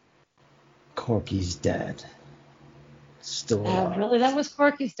killed. Corky's dad. Still alive. Really? That was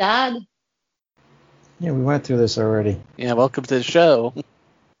Corky's dad? Yeah, we went through this already. Yeah, welcome to the show.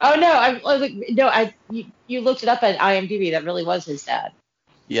 Oh no! You looked it up at IMDb. That really was his dad.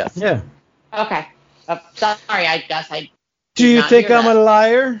 Yes. Yeah. Okay. Sorry, I guess I. Do you think I'm a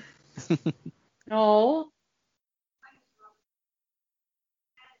liar? No.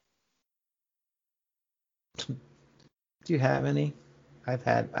 Do you have any? I've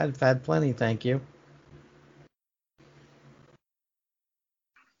had plenty, thank you.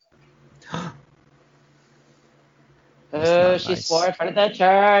 Oh, she's nice. swore in front of the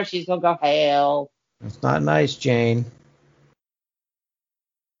church. She's gonna go hell. It's not nice, Jane.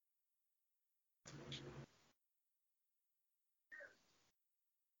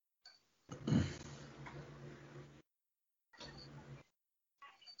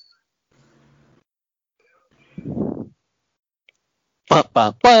 Ba,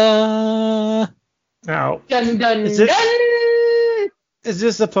 ba, ba. Now, Dun dun Is dun. it- is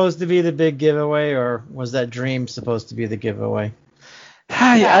this supposed to be the big giveaway, or was that dream supposed to be the giveaway?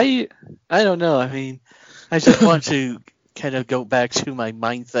 I don't know. I mean, I just want to kind of go back to my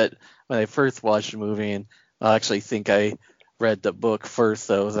mindset when I first watched the movie, and I actually think I read the book first,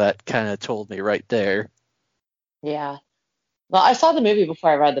 so that kind of told me right there. Yeah. Well, I saw the movie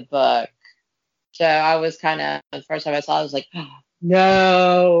before I read the book, so I was kind of the first time I saw it, I was like,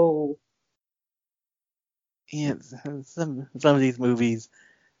 no. Yeah, some of these movies,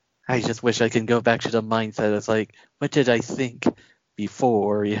 I just wish I could go back to the mindset. It's like, what did I think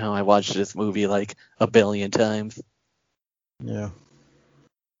before? I watched this movie like a billion times. Yeah.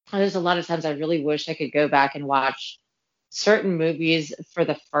 There's a lot of times I really wish I could go back and watch certain movies for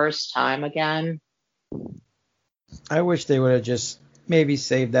the first time again. I wish they would have just maybe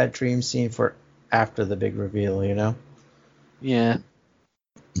saved that dream scene for after the big reveal, Yeah.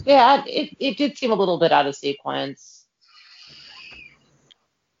 Yeah, it did seem a little bit out of sequence.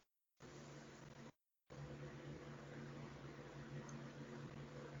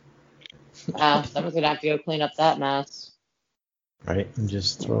 Wow, someone's gonna have to go clean up that mess. Right? And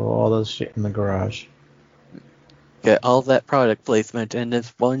just throw all those shit in the garage. Get all that product placement in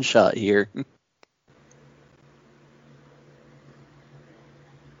this one shot here.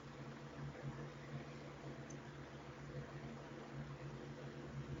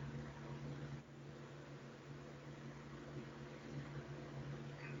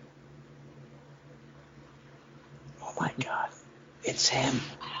 Oh my god. It's him.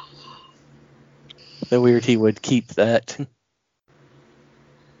 So weird he would keep that.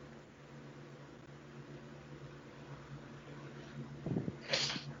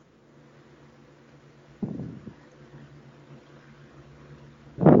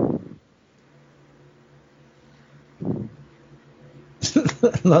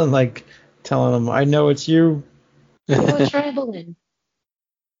 Not like telling him, I know it's you. Oh, traveling.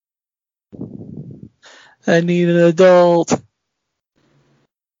 I need an adult.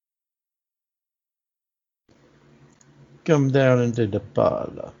 Come down into the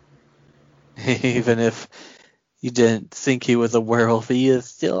parlor. Even if you didn't think he was a werewolf, he is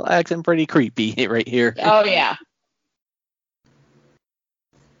still acting pretty creepy right here. Oh yeah.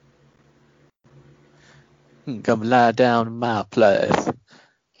 Come lie down in my place.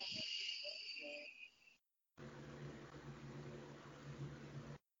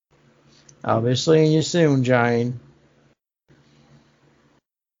 I'll be seeing you soon, Jane.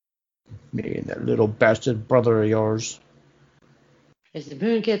 Me and that little bastard brother of yours. As the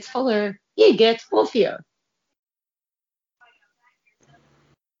moon gets fuller, he gets wolfier.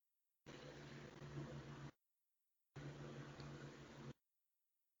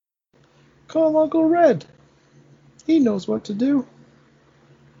 Call Uncle Red. He knows what to do.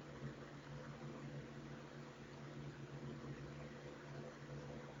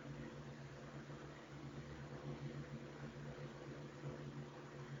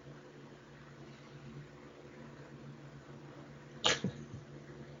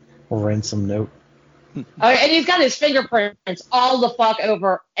 Ransom note. Oh, and he's got his fingerprints all the fuck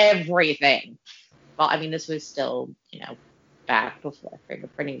over everything. Well, I mean, this was still, back before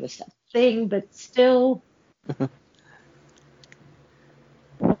fingerprinting was a thing, but still.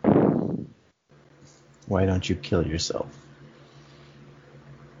 Why don't you kill yourself?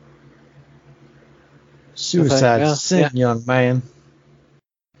 Suicide sin, young man.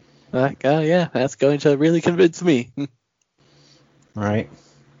 Yeah, that's going to really convince me. Right.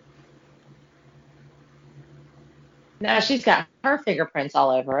 Now she's got her fingerprints all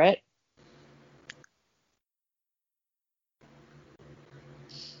over it.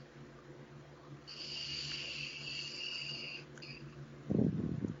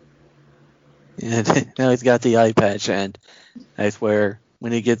 And now he's got the eye patch, and I swear,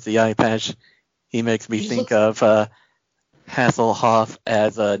 when he gets the eye patch, he makes me think of Hasselhoff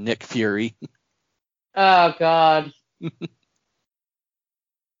as Nick Fury. Oh, God.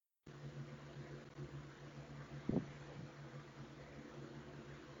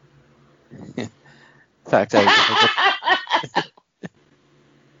 In fact, I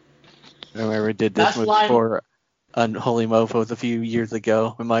remember I did this movie for Unholy Mofos a few years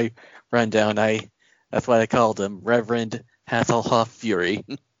ago. In my rundown, that's what I called him, Reverend Hasselhoff Fury.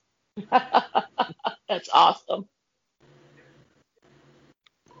 That's awesome.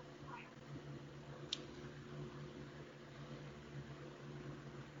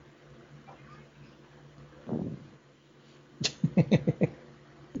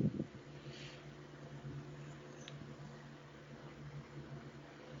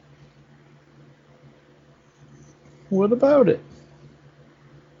 What about it?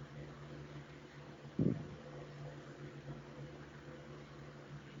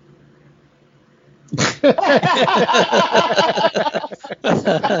 That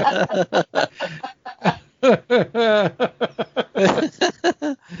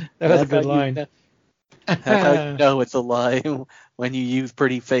was a good line. That's how you know it's a lie when you use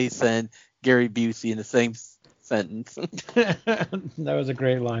pretty face and Gary Busey in the same sentence. That was a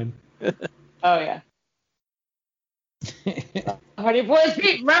great line. Oh, yeah. Honey boys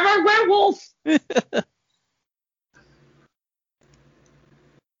beat Reverend Werewolf.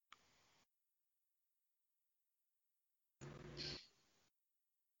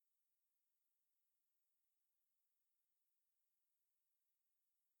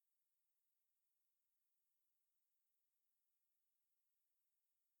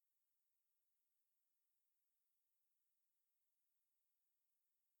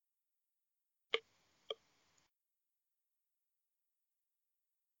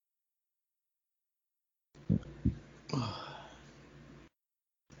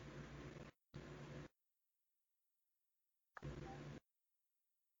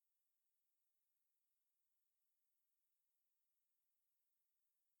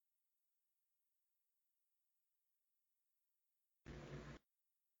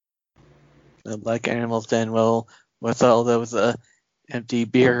 The Black Animals Den, well, with all those empty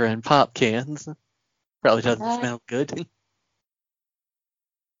beer and pop cans, probably doesn't smell good.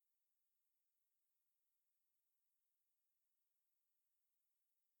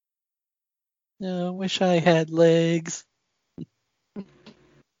 No, wish I had legs.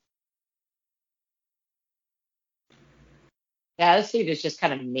 Yeah, this dude is just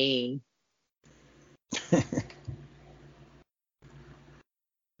kind of mean.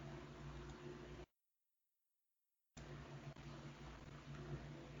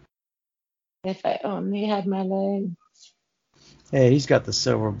 If I only had my legs. Hey, he's got the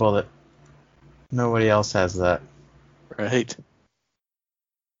silver bullet. Nobody else has that. Right.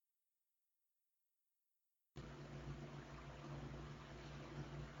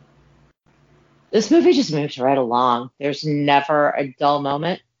 This movie just moves right along. There's never a dull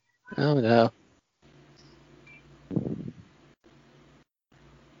moment. Oh no.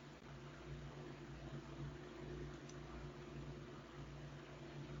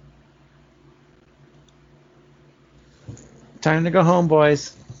 Time to go home,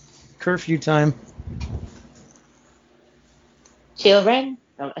 boys. Curfew time. Children?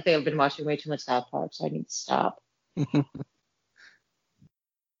 Oh, I think I've been watching way too much South Park, so I need to stop.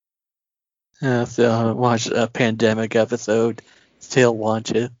 So watch a pandemic episode. Still watch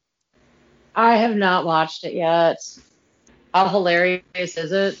it. I have not watched it yet. How hilarious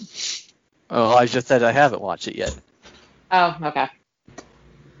is it? Oh, I just said I haven't watched it yet. Oh, okay.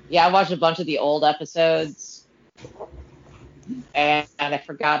 Yeah, I watched a bunch of the old episodes, and I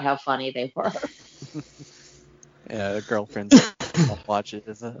forgot how funny they were. Yeah, the girlfriends watch it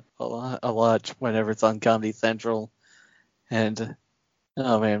a lot whenever it's on Comedy Central. And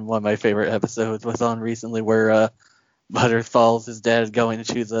oh man, one of my favorite episodes was on recently where Butters follows his dad going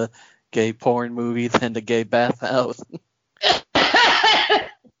to choose a gay porn movie, then the gay bathhouse. Dad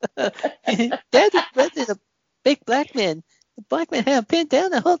was a big black man. The black man had him pinned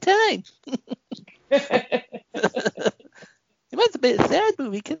down the whole time. It was a bit of a sad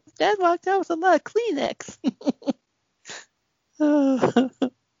movie because Dad walked out with a lot of Kleenex.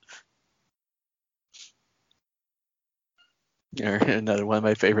 Or another one of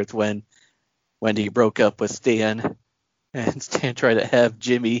my favorites when Wendy broke up with Stan, and Stan tried to have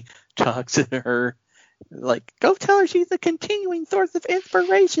Jimmy talk to her, like, go tell her she's a continuing source of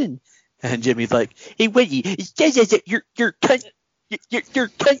inspiration. And Jimmy's like, hey Wendy, you're cunt, you're cunt, you're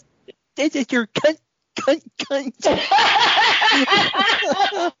cunt.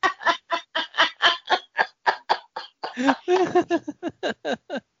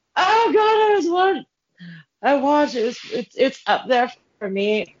 Oh God, there was one I watched. It's up there for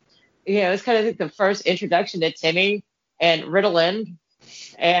me. You know, it's kind of like the first introduction to Timmy and Ritalin,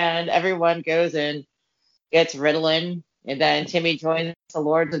 and everyone goes and gets Ritalin, and then Timmy joins the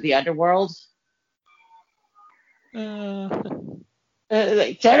Lords of the Underworld.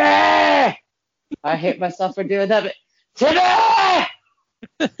 Like, Timmy! I hate myself for doing that, but Timmy!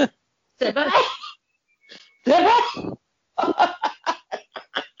 Timmy! Timmy!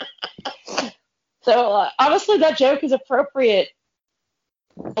 So honestly, that joke is appropriate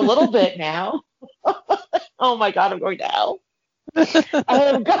a little bit now. Oh my God, I'm going to hell.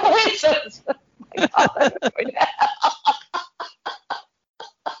 I'm going to. Oh my God, I'm going to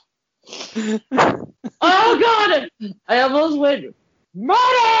hell. Oh God, I almost went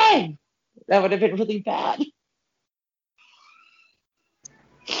Marty. That would have been really bad.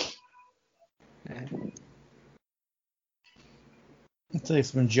 Let's take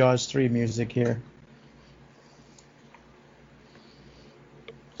some Jaws 3 music here.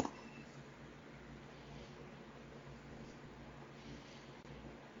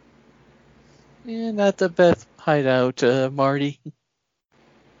 Yeah, not the best hideout, Marty.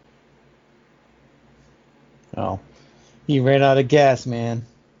 Oh, he ran out of gas, man.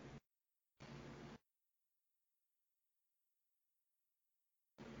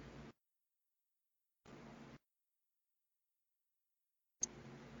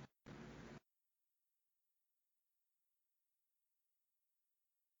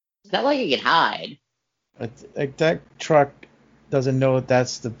 It's not like you can hide. Like that truck doesn't know that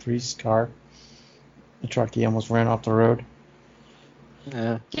that's the priest's car. The truck he almost ran off the road.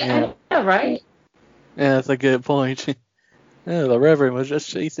 Yeah, Yeah, right? Yeah, that's a good point. Yeah, the Reverend was just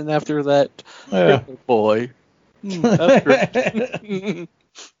chasing after that Yeah. boy. That's great.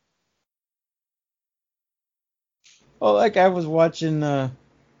 Oh, like I was watching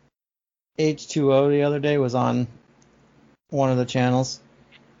H2O the other day, was on one of the channels.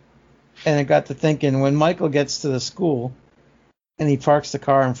 And it got to thinking, when Michael gets to the school and he parks the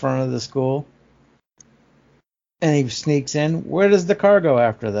car in front of the school and he sneaks in, where does the car go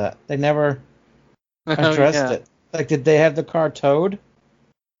after that? They never addressed it. Like, did they have the car towed?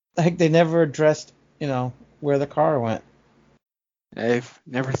 Like, they never addressed, where the car went. I've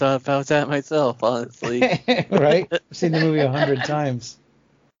never thought about that myself, honestly. Right? I've seen the movie 100 times.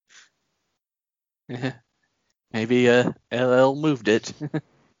 Maybe LL moved it.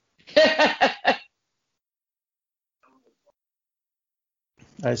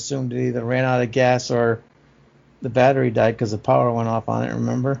 I assumed it either ran out of gas or the battery died because the power went off on it,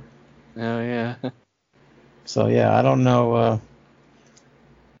 remember? Oh, yeah. So, yeah, I don't know.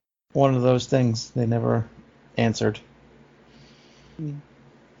 One of those things they never answered.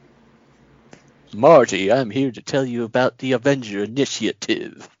 Marty, I'm here to tell you about the Avenger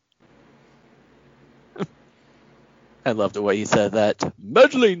Initiative. I love the way he said that.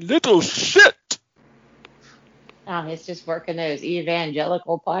 Meddling little shit! Oh, he's just working those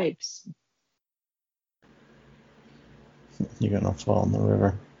evangelical pipes. You're gonna fall in the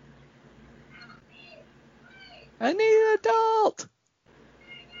river. I need an adult.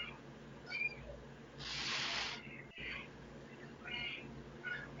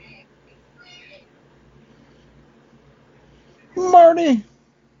 Marty!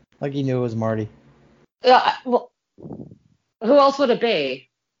 Like he knew it was Marty. Well, who else would it be?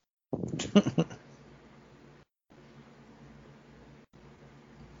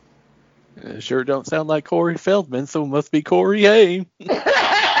 Sure don't sound like Corey Feldman, so it must be Corey Haim.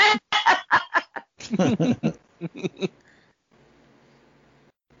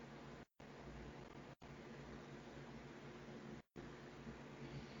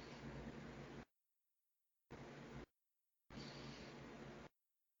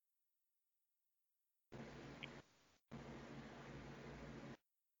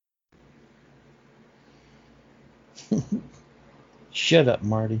 Shut up,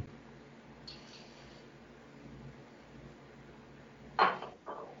 Marty.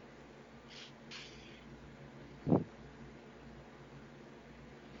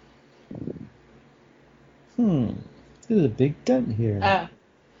 There's a big dent here.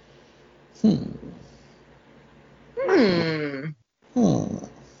 Hmm.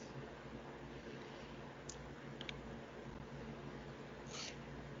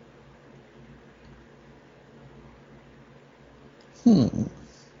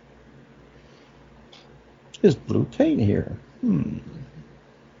 There's blue paint here.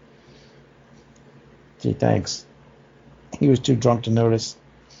 Gee, thanks. He was too drunk to notice.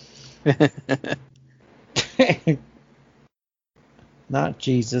 Not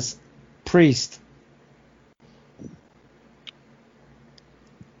Jesus. Priest.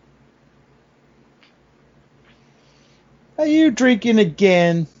 Are you drinking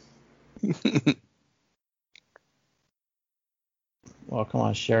again? Well, come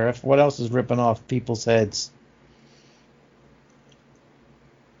on, Sheriff. What else is ripping off people's heads?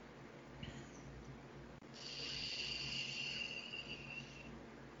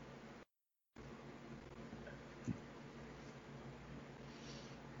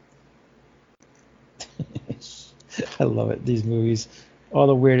 I love it. These movies, all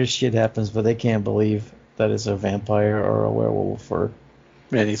the weirdest shit happens, but they can't believe that it's a vampire or a werewolf or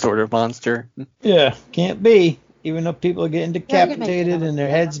any sort of monster. Yeah, can't be. Even though people are getting decapitated and their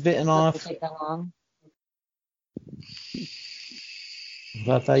heads bitten off. Take that long.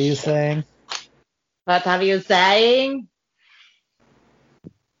 What are you saying? What are you saying?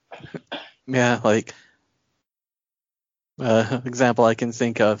 Yeah, like example I can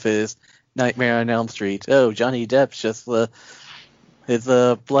think of is Nightmare on Elm Street. Oh, Johnny Depp's just is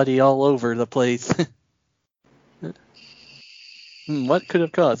bloody all over the place. What could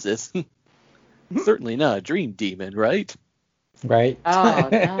have caused this? Certainly not a dream demon, right? Right. Oh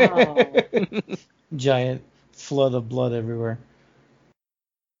no. Giant flood of blood everywhere.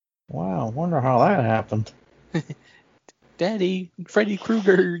 Wow, wonder how that happened. Daddy, Freddy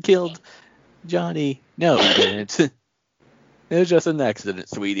Krueger killed Johnny. No, he didn't. It was just an accident,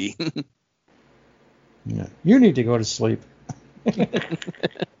 sweetie. Yeah. You need to go to sleep.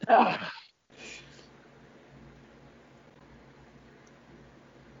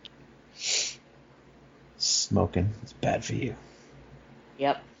 Smoking. It's bad for you.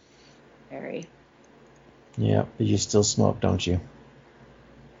 Yep. Very. Yeah, but you still smoke, don't you?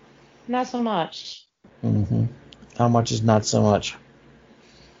 Not so much. Mm-hmm. How much is not so much?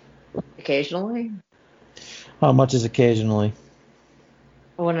 Occasionally. How much is occasionally?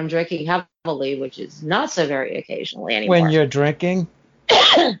 When I'm drinking heavily, which is not so very occasionally anymore. When you're drinking?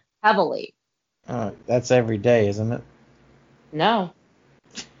 Heavily. That's every day, isn't it? No.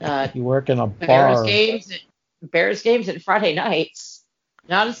 You work in a bar. Bears games and Friday nights.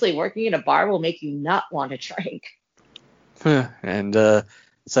 And honestly, working in a bar will make you not want to drink. And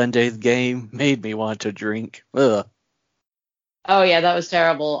Sunday's game made me want to drink. Ugh. Oh yeah, that was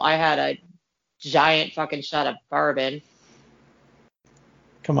terrible. I had a giant fucking shot of bourbon.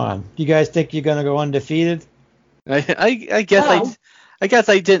 Come on. You guys think you're gonna go undefeated? I guess No. I guess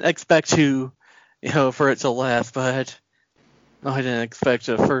I didn't expect to, for it to last, but I didn't expect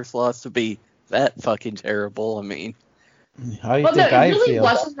the first loss to be that fucking terrible. I mean, how do you Well, no, think it I really feel?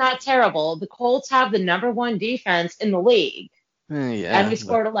 wasn't that terrible. The Colts have the #1 defense in the league, yeah. and we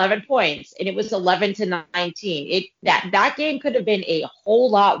scored 11 points, and it was 11-19. That game could have been a whole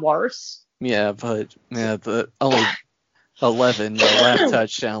lot worse. Yeah, but the only 11, the last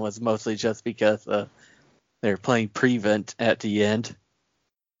touchdown was mostly just because they're playing prevent at the end.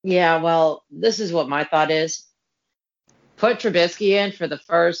 Yeah, well, this is what my thought is. Put Trubisky in for the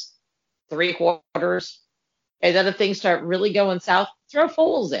first 3 quarters, And then if things start really going south, throw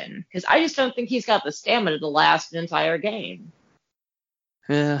Foles in. Because I just don't think he's got the stamina to last an entire game.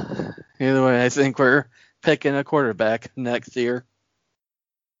 Yeah. Either way, I think we're picking a quarterback next year.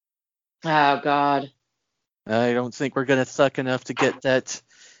 Oh, God. I don't think we're going to suck enough to get that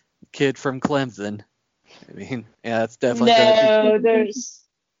kid from Clemson. I mean, yeah, it's definitely No, there's.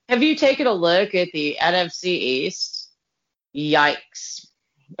 Have you taken a look at the NFC East? Yikes.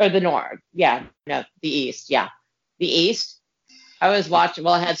 Or the North. Yeah, no, the East. Yeah. The East. I was watching,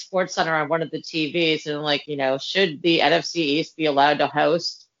 I had SportsCenter on one of the TVs, and like, should the NFC East be allowed to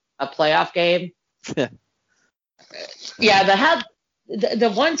host a playoff game? Yeah,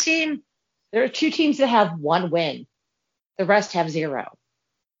 the one team, there are two teams that have one win. The rest have zero.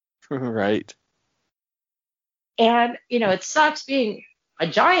 Right. And, it sucks being a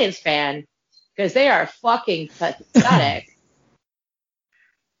Giants fan because they are fucking pathetic.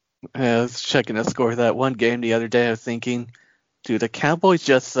 I was checking the score of that one game the other day. I was thinking, do the Cowboys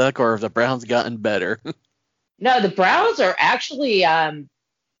just suck, or have the Browns gotten better? No, the Browns are actually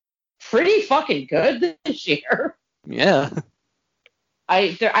pretty fucking good this year. Yeah.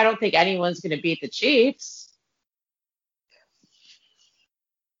 I don't think anyone's going to beat the Chiefs.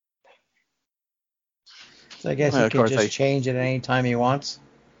 So I guess Well, he of can course just change it any time he wants.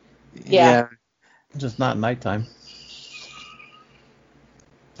 Yeah. Just not nighttime.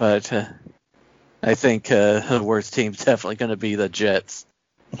 But I think the worst team's definitely going to be the Jets.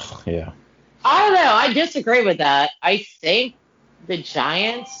 Yeah. I don't know. I disagree with that. I think the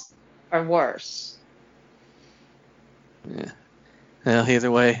Giants are worse. Yeah. Well,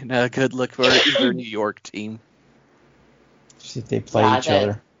 either way, not a good look for either New York team. See if they play each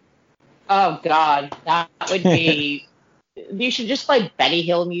other. Oh, God. That would be... You should just play Benny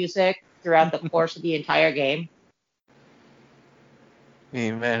Hill music throughout the course of the entire game.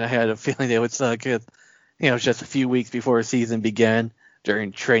 Hey, man, I had a feeling they would suck. Just a few weeks before the season began,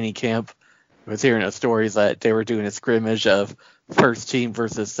 during training camp, I was hearing the stories that they were doing a scrimmage of first team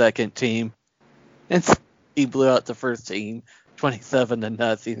versus second team, and he blew out the first team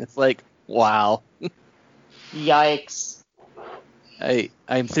 27-0. It's like, wow. Yikes.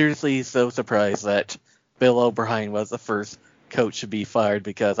 I'm seriously so surprised that Bill O'Brien was the first coach to be fired,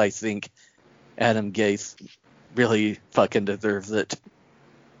 because I think Adam Gase really fucking deserves it.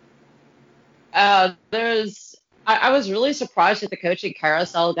 I was really surprised that the coaching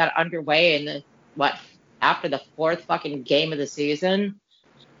carousel got underway in after the fourth fucking game of the season.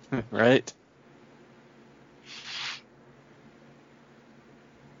 Right?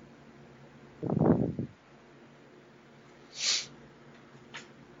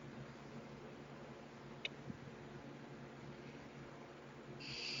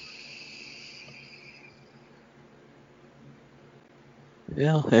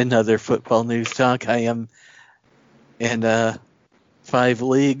 Yeah, another football news talk. I am in 5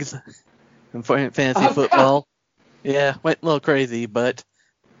 leagues in fantasy football. Yeah, went a little crazy, but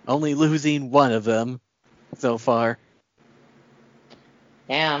only losing one of them so far.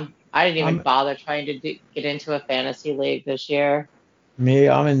 Damn. I didn't even bother trying to get into a fantasy league this year. Me,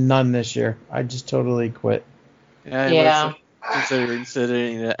 I'm in none this year. I just totally quit. Yeah. I was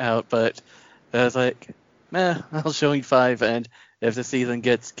considering it out, but I was like, I'll show you 5, and if the season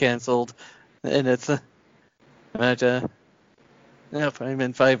gets canceled, and it's I'm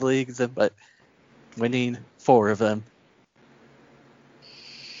in 5 leagues, but winning 4 of them.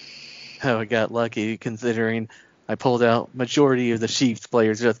 Oh, I got lucky, considering I pulled out majority of the Chiefs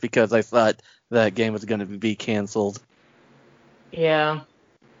players just because I thought that game was going to be canceled. Yeah.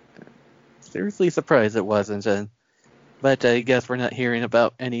 Seriously surprised it wasn't, but I guess we're not hearing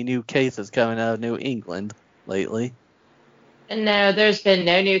about any new cases coming out of New England lately. No, there's been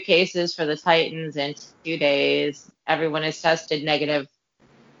no new cases for the Titans in 2 days. Everyone is tested negative.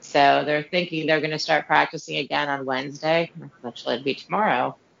 So they're thinking they're going to start practicing again on Wednesday. Actually, it'd be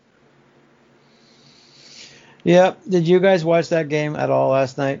tomorrow. Yeah. Did you guys watch that game at all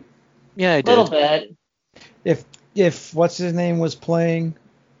last night? Yeah, I did. A little bit. If what's his name was playing,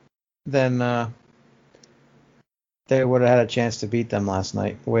 then they would have had a chance to beat them last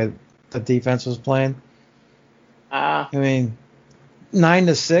night, the way the defense was playing. I mean,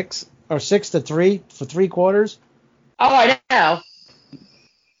 9-6 or 6-3 for 3 quarters. Oh, I know.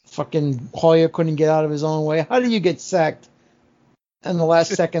 Fucking Hoyer couldn't get out of his own way. How do you get sacked in the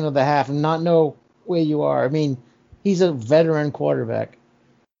last second of the half and not know where you are? I mean, he's a veteran quarterback.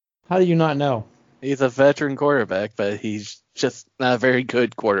 How do you not know? He's a veteran quarterback, but he's just not a very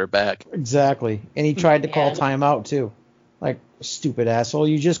good quarterback. Exactly. And he tried to call timeout, too. Like, stupid asshole.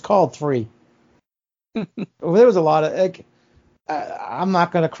 You just called 3. There was a lot of... I'm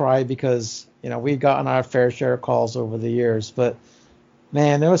not gonna cry because we've gotten our fair share of calls over the years, but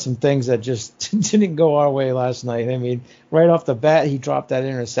man, there were some things that just didn't go our way last night. I mean, right off the bat, he dropped that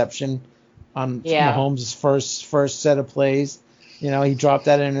interception on Yeah. Mahomes' first set of plays. He dropped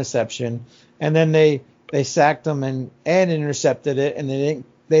that interception, and then they sacked him and intercepted it, and they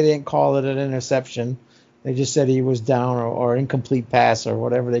didn't call it an interception. They just said he was down or incomplete pass or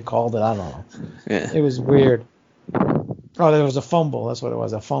whatever they called it. I don't know. Yeah. It was weird. Oh, there was a fumble. That's what it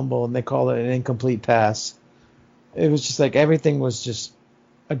was, a fumble, and they called it an incomplete pass. It was just like everything was just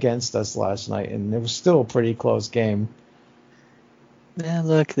against us last night, and it was still a pretty close game. Yeah,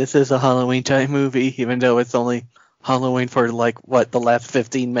 look, this is a Halloween type movie, even though it's only Halloween for the last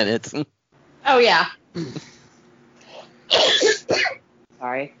 15 minutes. Oh, yeah.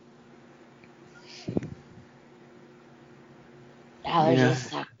 Sorry. Allergies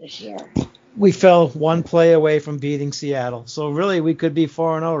suck this year. We fell one play away from beating Seattle, so really we could be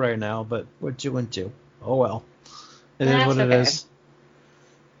 4-0 right now, but we're 2-2. Oh well, it is what it is.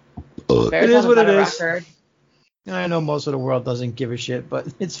 Bears It is have a what it better is. record. I know most of the world doesn't give a shit, but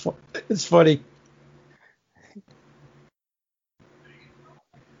it's funny.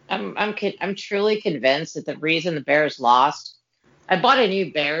 I'm truly convinced that the reason the Bears lost. I bought a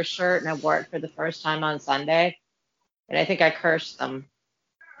new Bears shirt and I wore it for the first time on Sunday, and I think I cursed them.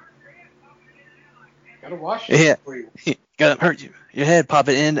 Gotta wash it Yeah. before you. Gonna hurt your head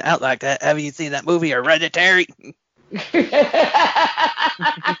popping in and out like that. Have you seen that movie Hereditary?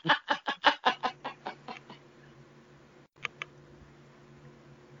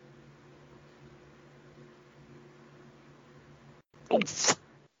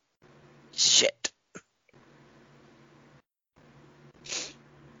 Shit.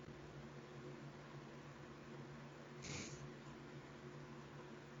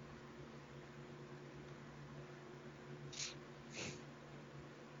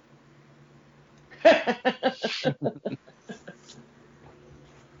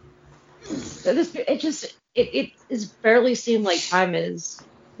 It is barely seemed like time is.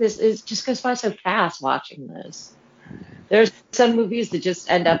 This is just goes by so fast watching this. There's some movies that just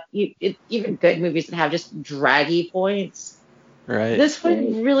end up, even good movies that have just draggy points. Right. This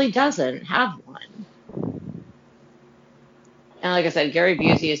one really doesn't have one. And like I said, Gary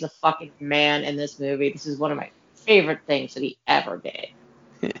Busey is the fucking man in this movie. This is one of my favorite things that he ever did.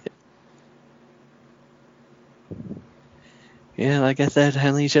 Yeah, like I said,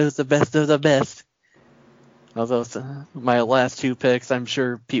 only shows the best of the best. Although my last two picks, I'm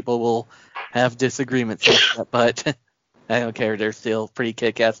sure people will have disagreements with that, but I don't care. They're still pretty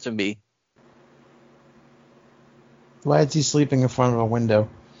kick-ass to me. Why is he sleeping in front of a window?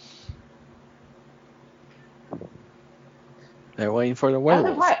 They're waiting for the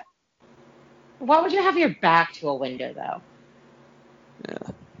werewolves. Why would you have your back to a window, though? Yeah.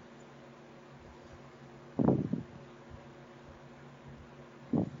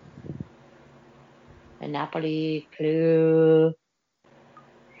 A Napoli clue.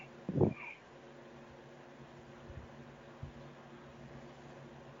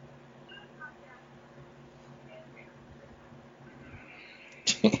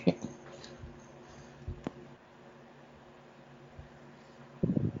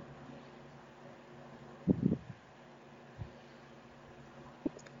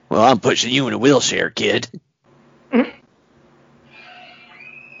 Well, I'm pushing you in a wheelchair, kid.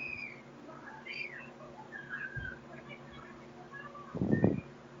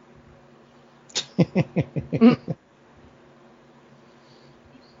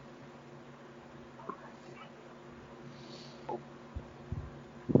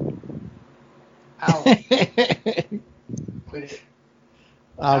 Ow. Quit it.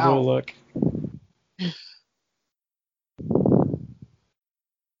 I'll Ow. go look.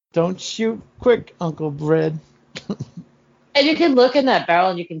 Don't shoot quick, Uncle Bread. And you can look in that barrel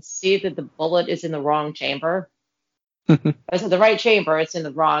and you can see that the bullet is in the wrong chamber. It's in the right chamber, it's in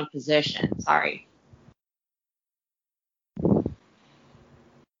the wrong position. Sorry.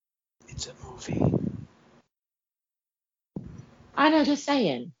 It's a movie. I know, just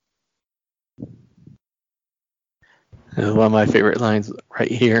saying. One of my favorite lines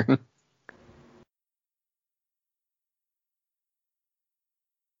right here.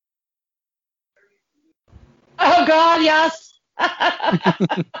 Oh, God, yes!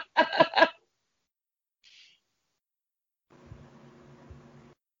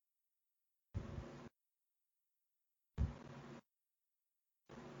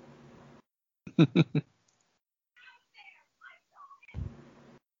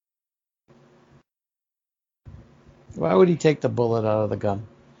 Why would he take the bullet out of the gun?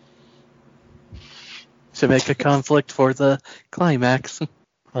 to make a conflict for the climax.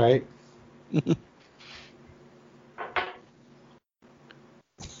 Right.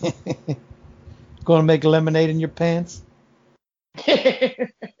 Going to make lemonade in your pants?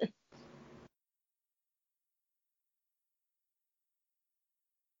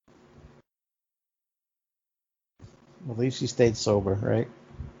 Well, at least she stayed sober, right?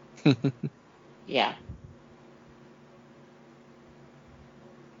 Yeah.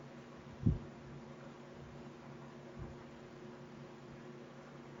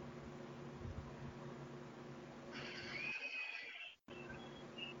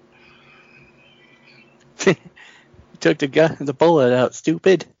 Took the bullet out,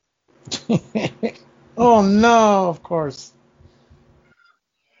 stupid. Oh no, of course.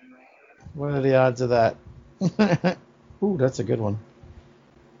 What are the odds of that? Ooh, that's a good one.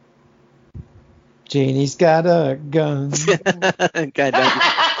 Janie's got a gun. God damn.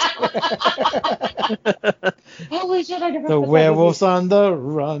 Holy shit, I never The put that werewolf's on the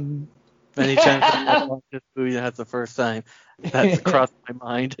run. Many times I've watched this movie that's the first time that's crossed my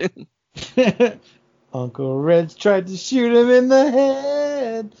mind. Uncle Red tried to shoot him in the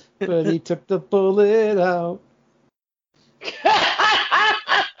head, but he took the bullet out.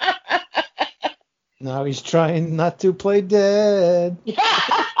 Now he's trying not to play dead. Leave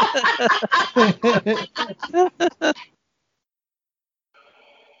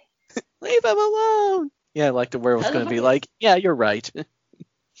him alone. Yeah, like the werewolf's going to be like, yeah, you're right.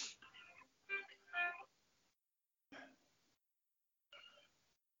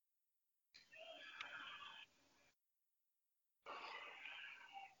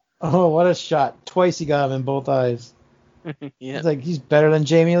 Oh, what a shot. Twice he got him in both eyes. Yeah. It's like he's better than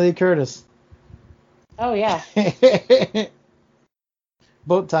Jamie Lee Curtis. Oh, yeah.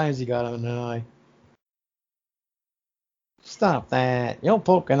 Both times he got him in an eye. Stop that. You don't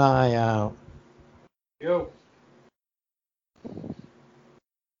poke an eye out. Yo.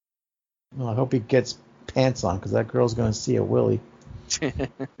 Well, I hope he gets pants on, because that girl's going to see a willy.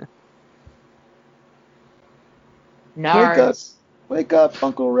 Nards. Wake up,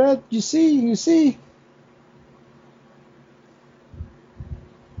 Uncle Red. You see.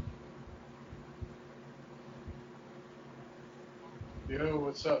 Yo,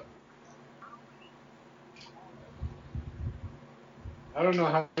 what's up? I don't know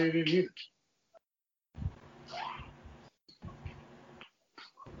how you did either.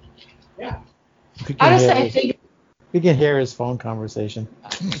 Yeah. Honestly, I think. We can hear his phone conversation.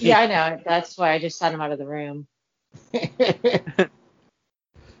 Yeah, I know. That's why I just sent him out of the room.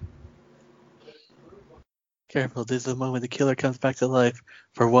 Careful, this is the moment the killer comes back to life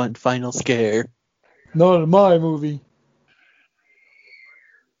for one final scare. Not in my movie.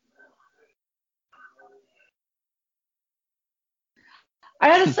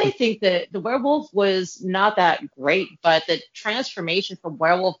 I honestly think that the werewolf was not that great, but the transformation from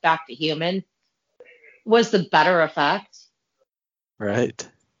werewolf back to human was the better effect. Right.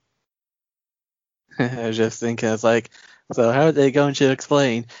 I was just thinking, it's like, so how are they going to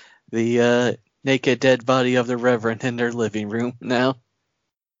explain the naked dead body of the Reverend in their living room now?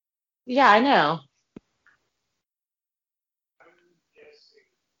 Yeah, I know.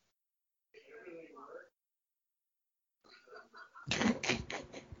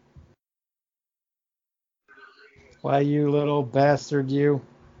 Why, you little bastard, you.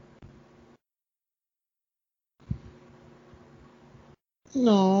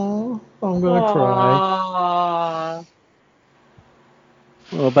 No, I'm gonna cry.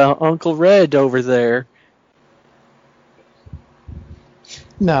 What about Uncle Red over there?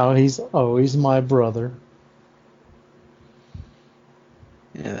 No, he's always my brother.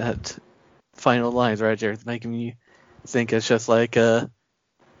 Yeah, that final lines right there making me think it's just like,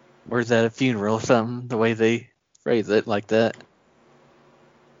 where's at a funeral or something, the way they phrase it like that.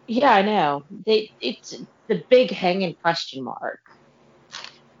 Yeah, I know. It's the big hanging question mark.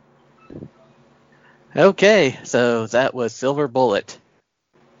 Okay, so that was Silver Bullet.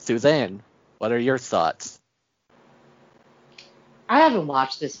 Suzanne, what are your thoughts? I haven't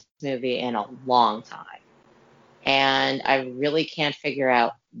watched this movie in a long time, and I really can't figure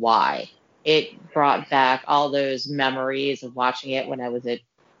out why. It brought back all those memories of watching it when I was a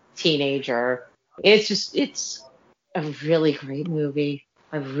teenager. It's a really great movie.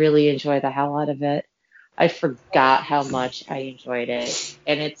 I really enjoyed the hell out of it. I forgot how much I enjoyed it.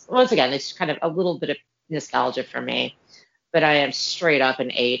 And it's, once again, it's kind of a little bit of nostalgia for me. But I am straight up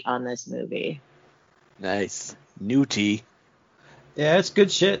an 8 on this movie. Nice. Newty. Yeah, it's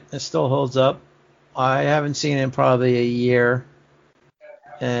good shit. It still holds up. I haven't seen it in probably a year.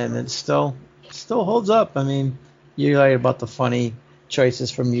 And it still holds up. I mean, you're right about the funny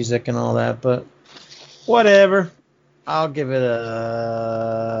choices for music and all that, but Whatever. I'll give it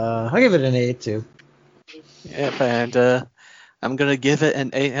an 8 too. Yep, and I'm gonna give it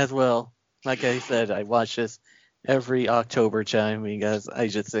an 8 as well. Like I said, I watch this every October time because I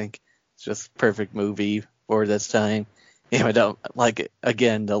just think it's just perfect movie for this time. I don't like it.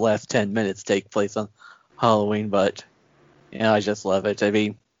 Again, the last 10 minutes take place on Halloween, but I just love it. I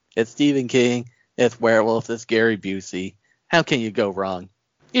mean, it's Stephen King, it's werewolf, it's Gary Busey. How can you go wrong?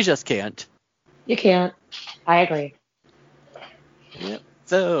 You just can't. You can't. I agree. Yep.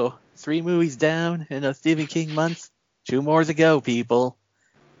 So, 3 movies down in a Stephen King month. 2 more to go, people.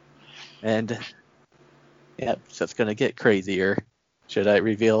 And, yep, it's just going to get crazier. Should I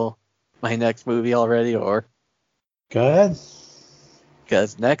reveal my next movie already, or? Go ahead.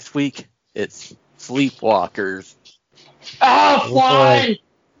 Because next week, it's Sleepwalkers. Oh, fun!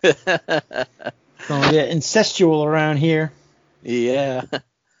 Gonna get incestual around here. Yeah.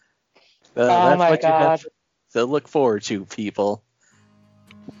 Oh That's my what you have God. to look forward to, people.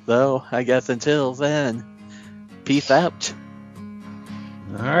 So, I guess until then, peace out.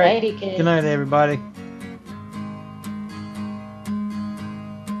 All right. Righty, kids. Good night, everybody.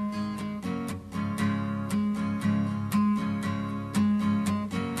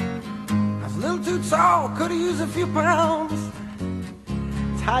 I was a little too tall, could've used a few pounds.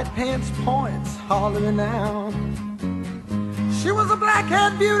 Tight pants points, hardly renowned. She was a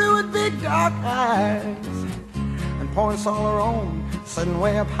black-haired beauty with big dark eyes, and points all her own, sitting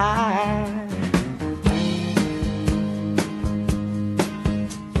way up high.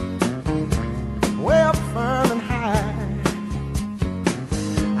 Way up firm and high.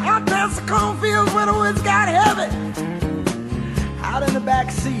 Out past the cornfields where the woods got heavy. Out in the back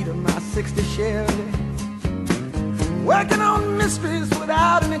seat of my '60 Chevy, working on mysteries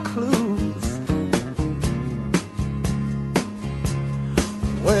without any clues,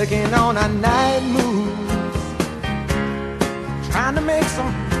 working on our night moves, trying to make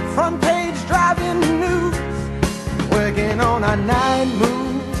some front page driving news, working on our night moves.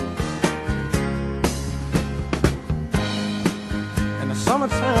 In the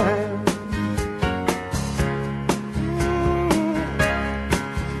summertime,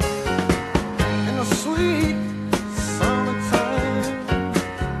 in the sweet summertime,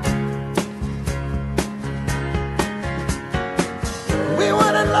 we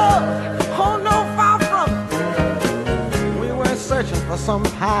weren't in love, oh no, far from it. We weren't searching for some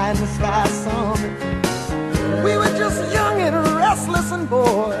pie in the sky summit. We were just young and restless and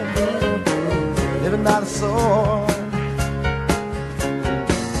bored, living by the sword.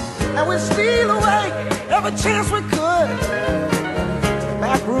 And we'd steal away every chance we could, to the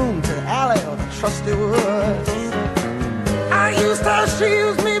back room, to the alley, or the trusty woods. I used her, she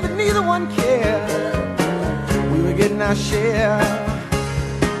used me, but neither one cared. We were getting our share,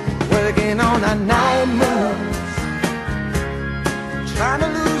 working on our night moves, trying to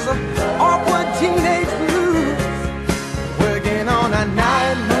lose the awkward teenage blues, working on our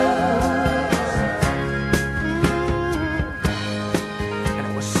night moves. And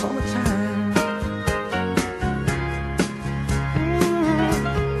it was summertime.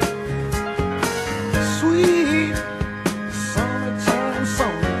 Sweet summertime,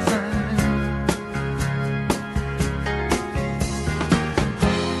 summertime.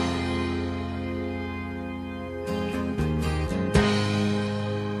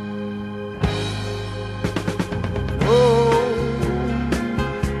 Oh,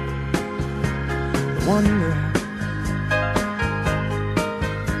 the wonder.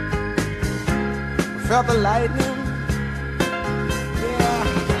 We felt the lightning, yeah,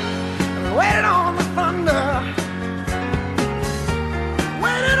 and we waited on the thunder,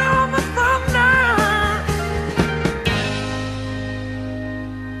 waited on the thunder.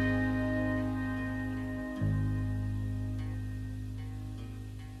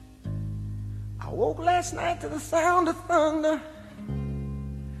 I woke last night to the sound of thunder.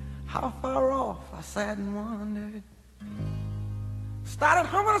 How far off I sat and wondered. Started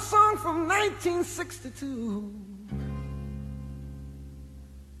humming a song from 1962.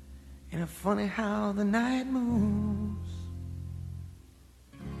 Ain't it funny how the night moves,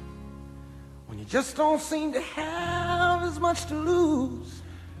 when you just don't seem to have as much to lose.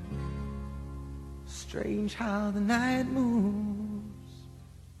 Strange how the night moves,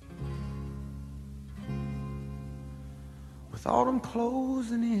 with autumn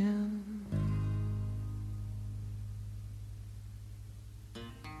closing in.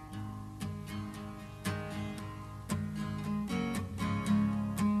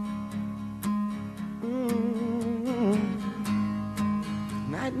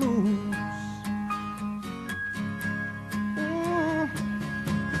 Night moon.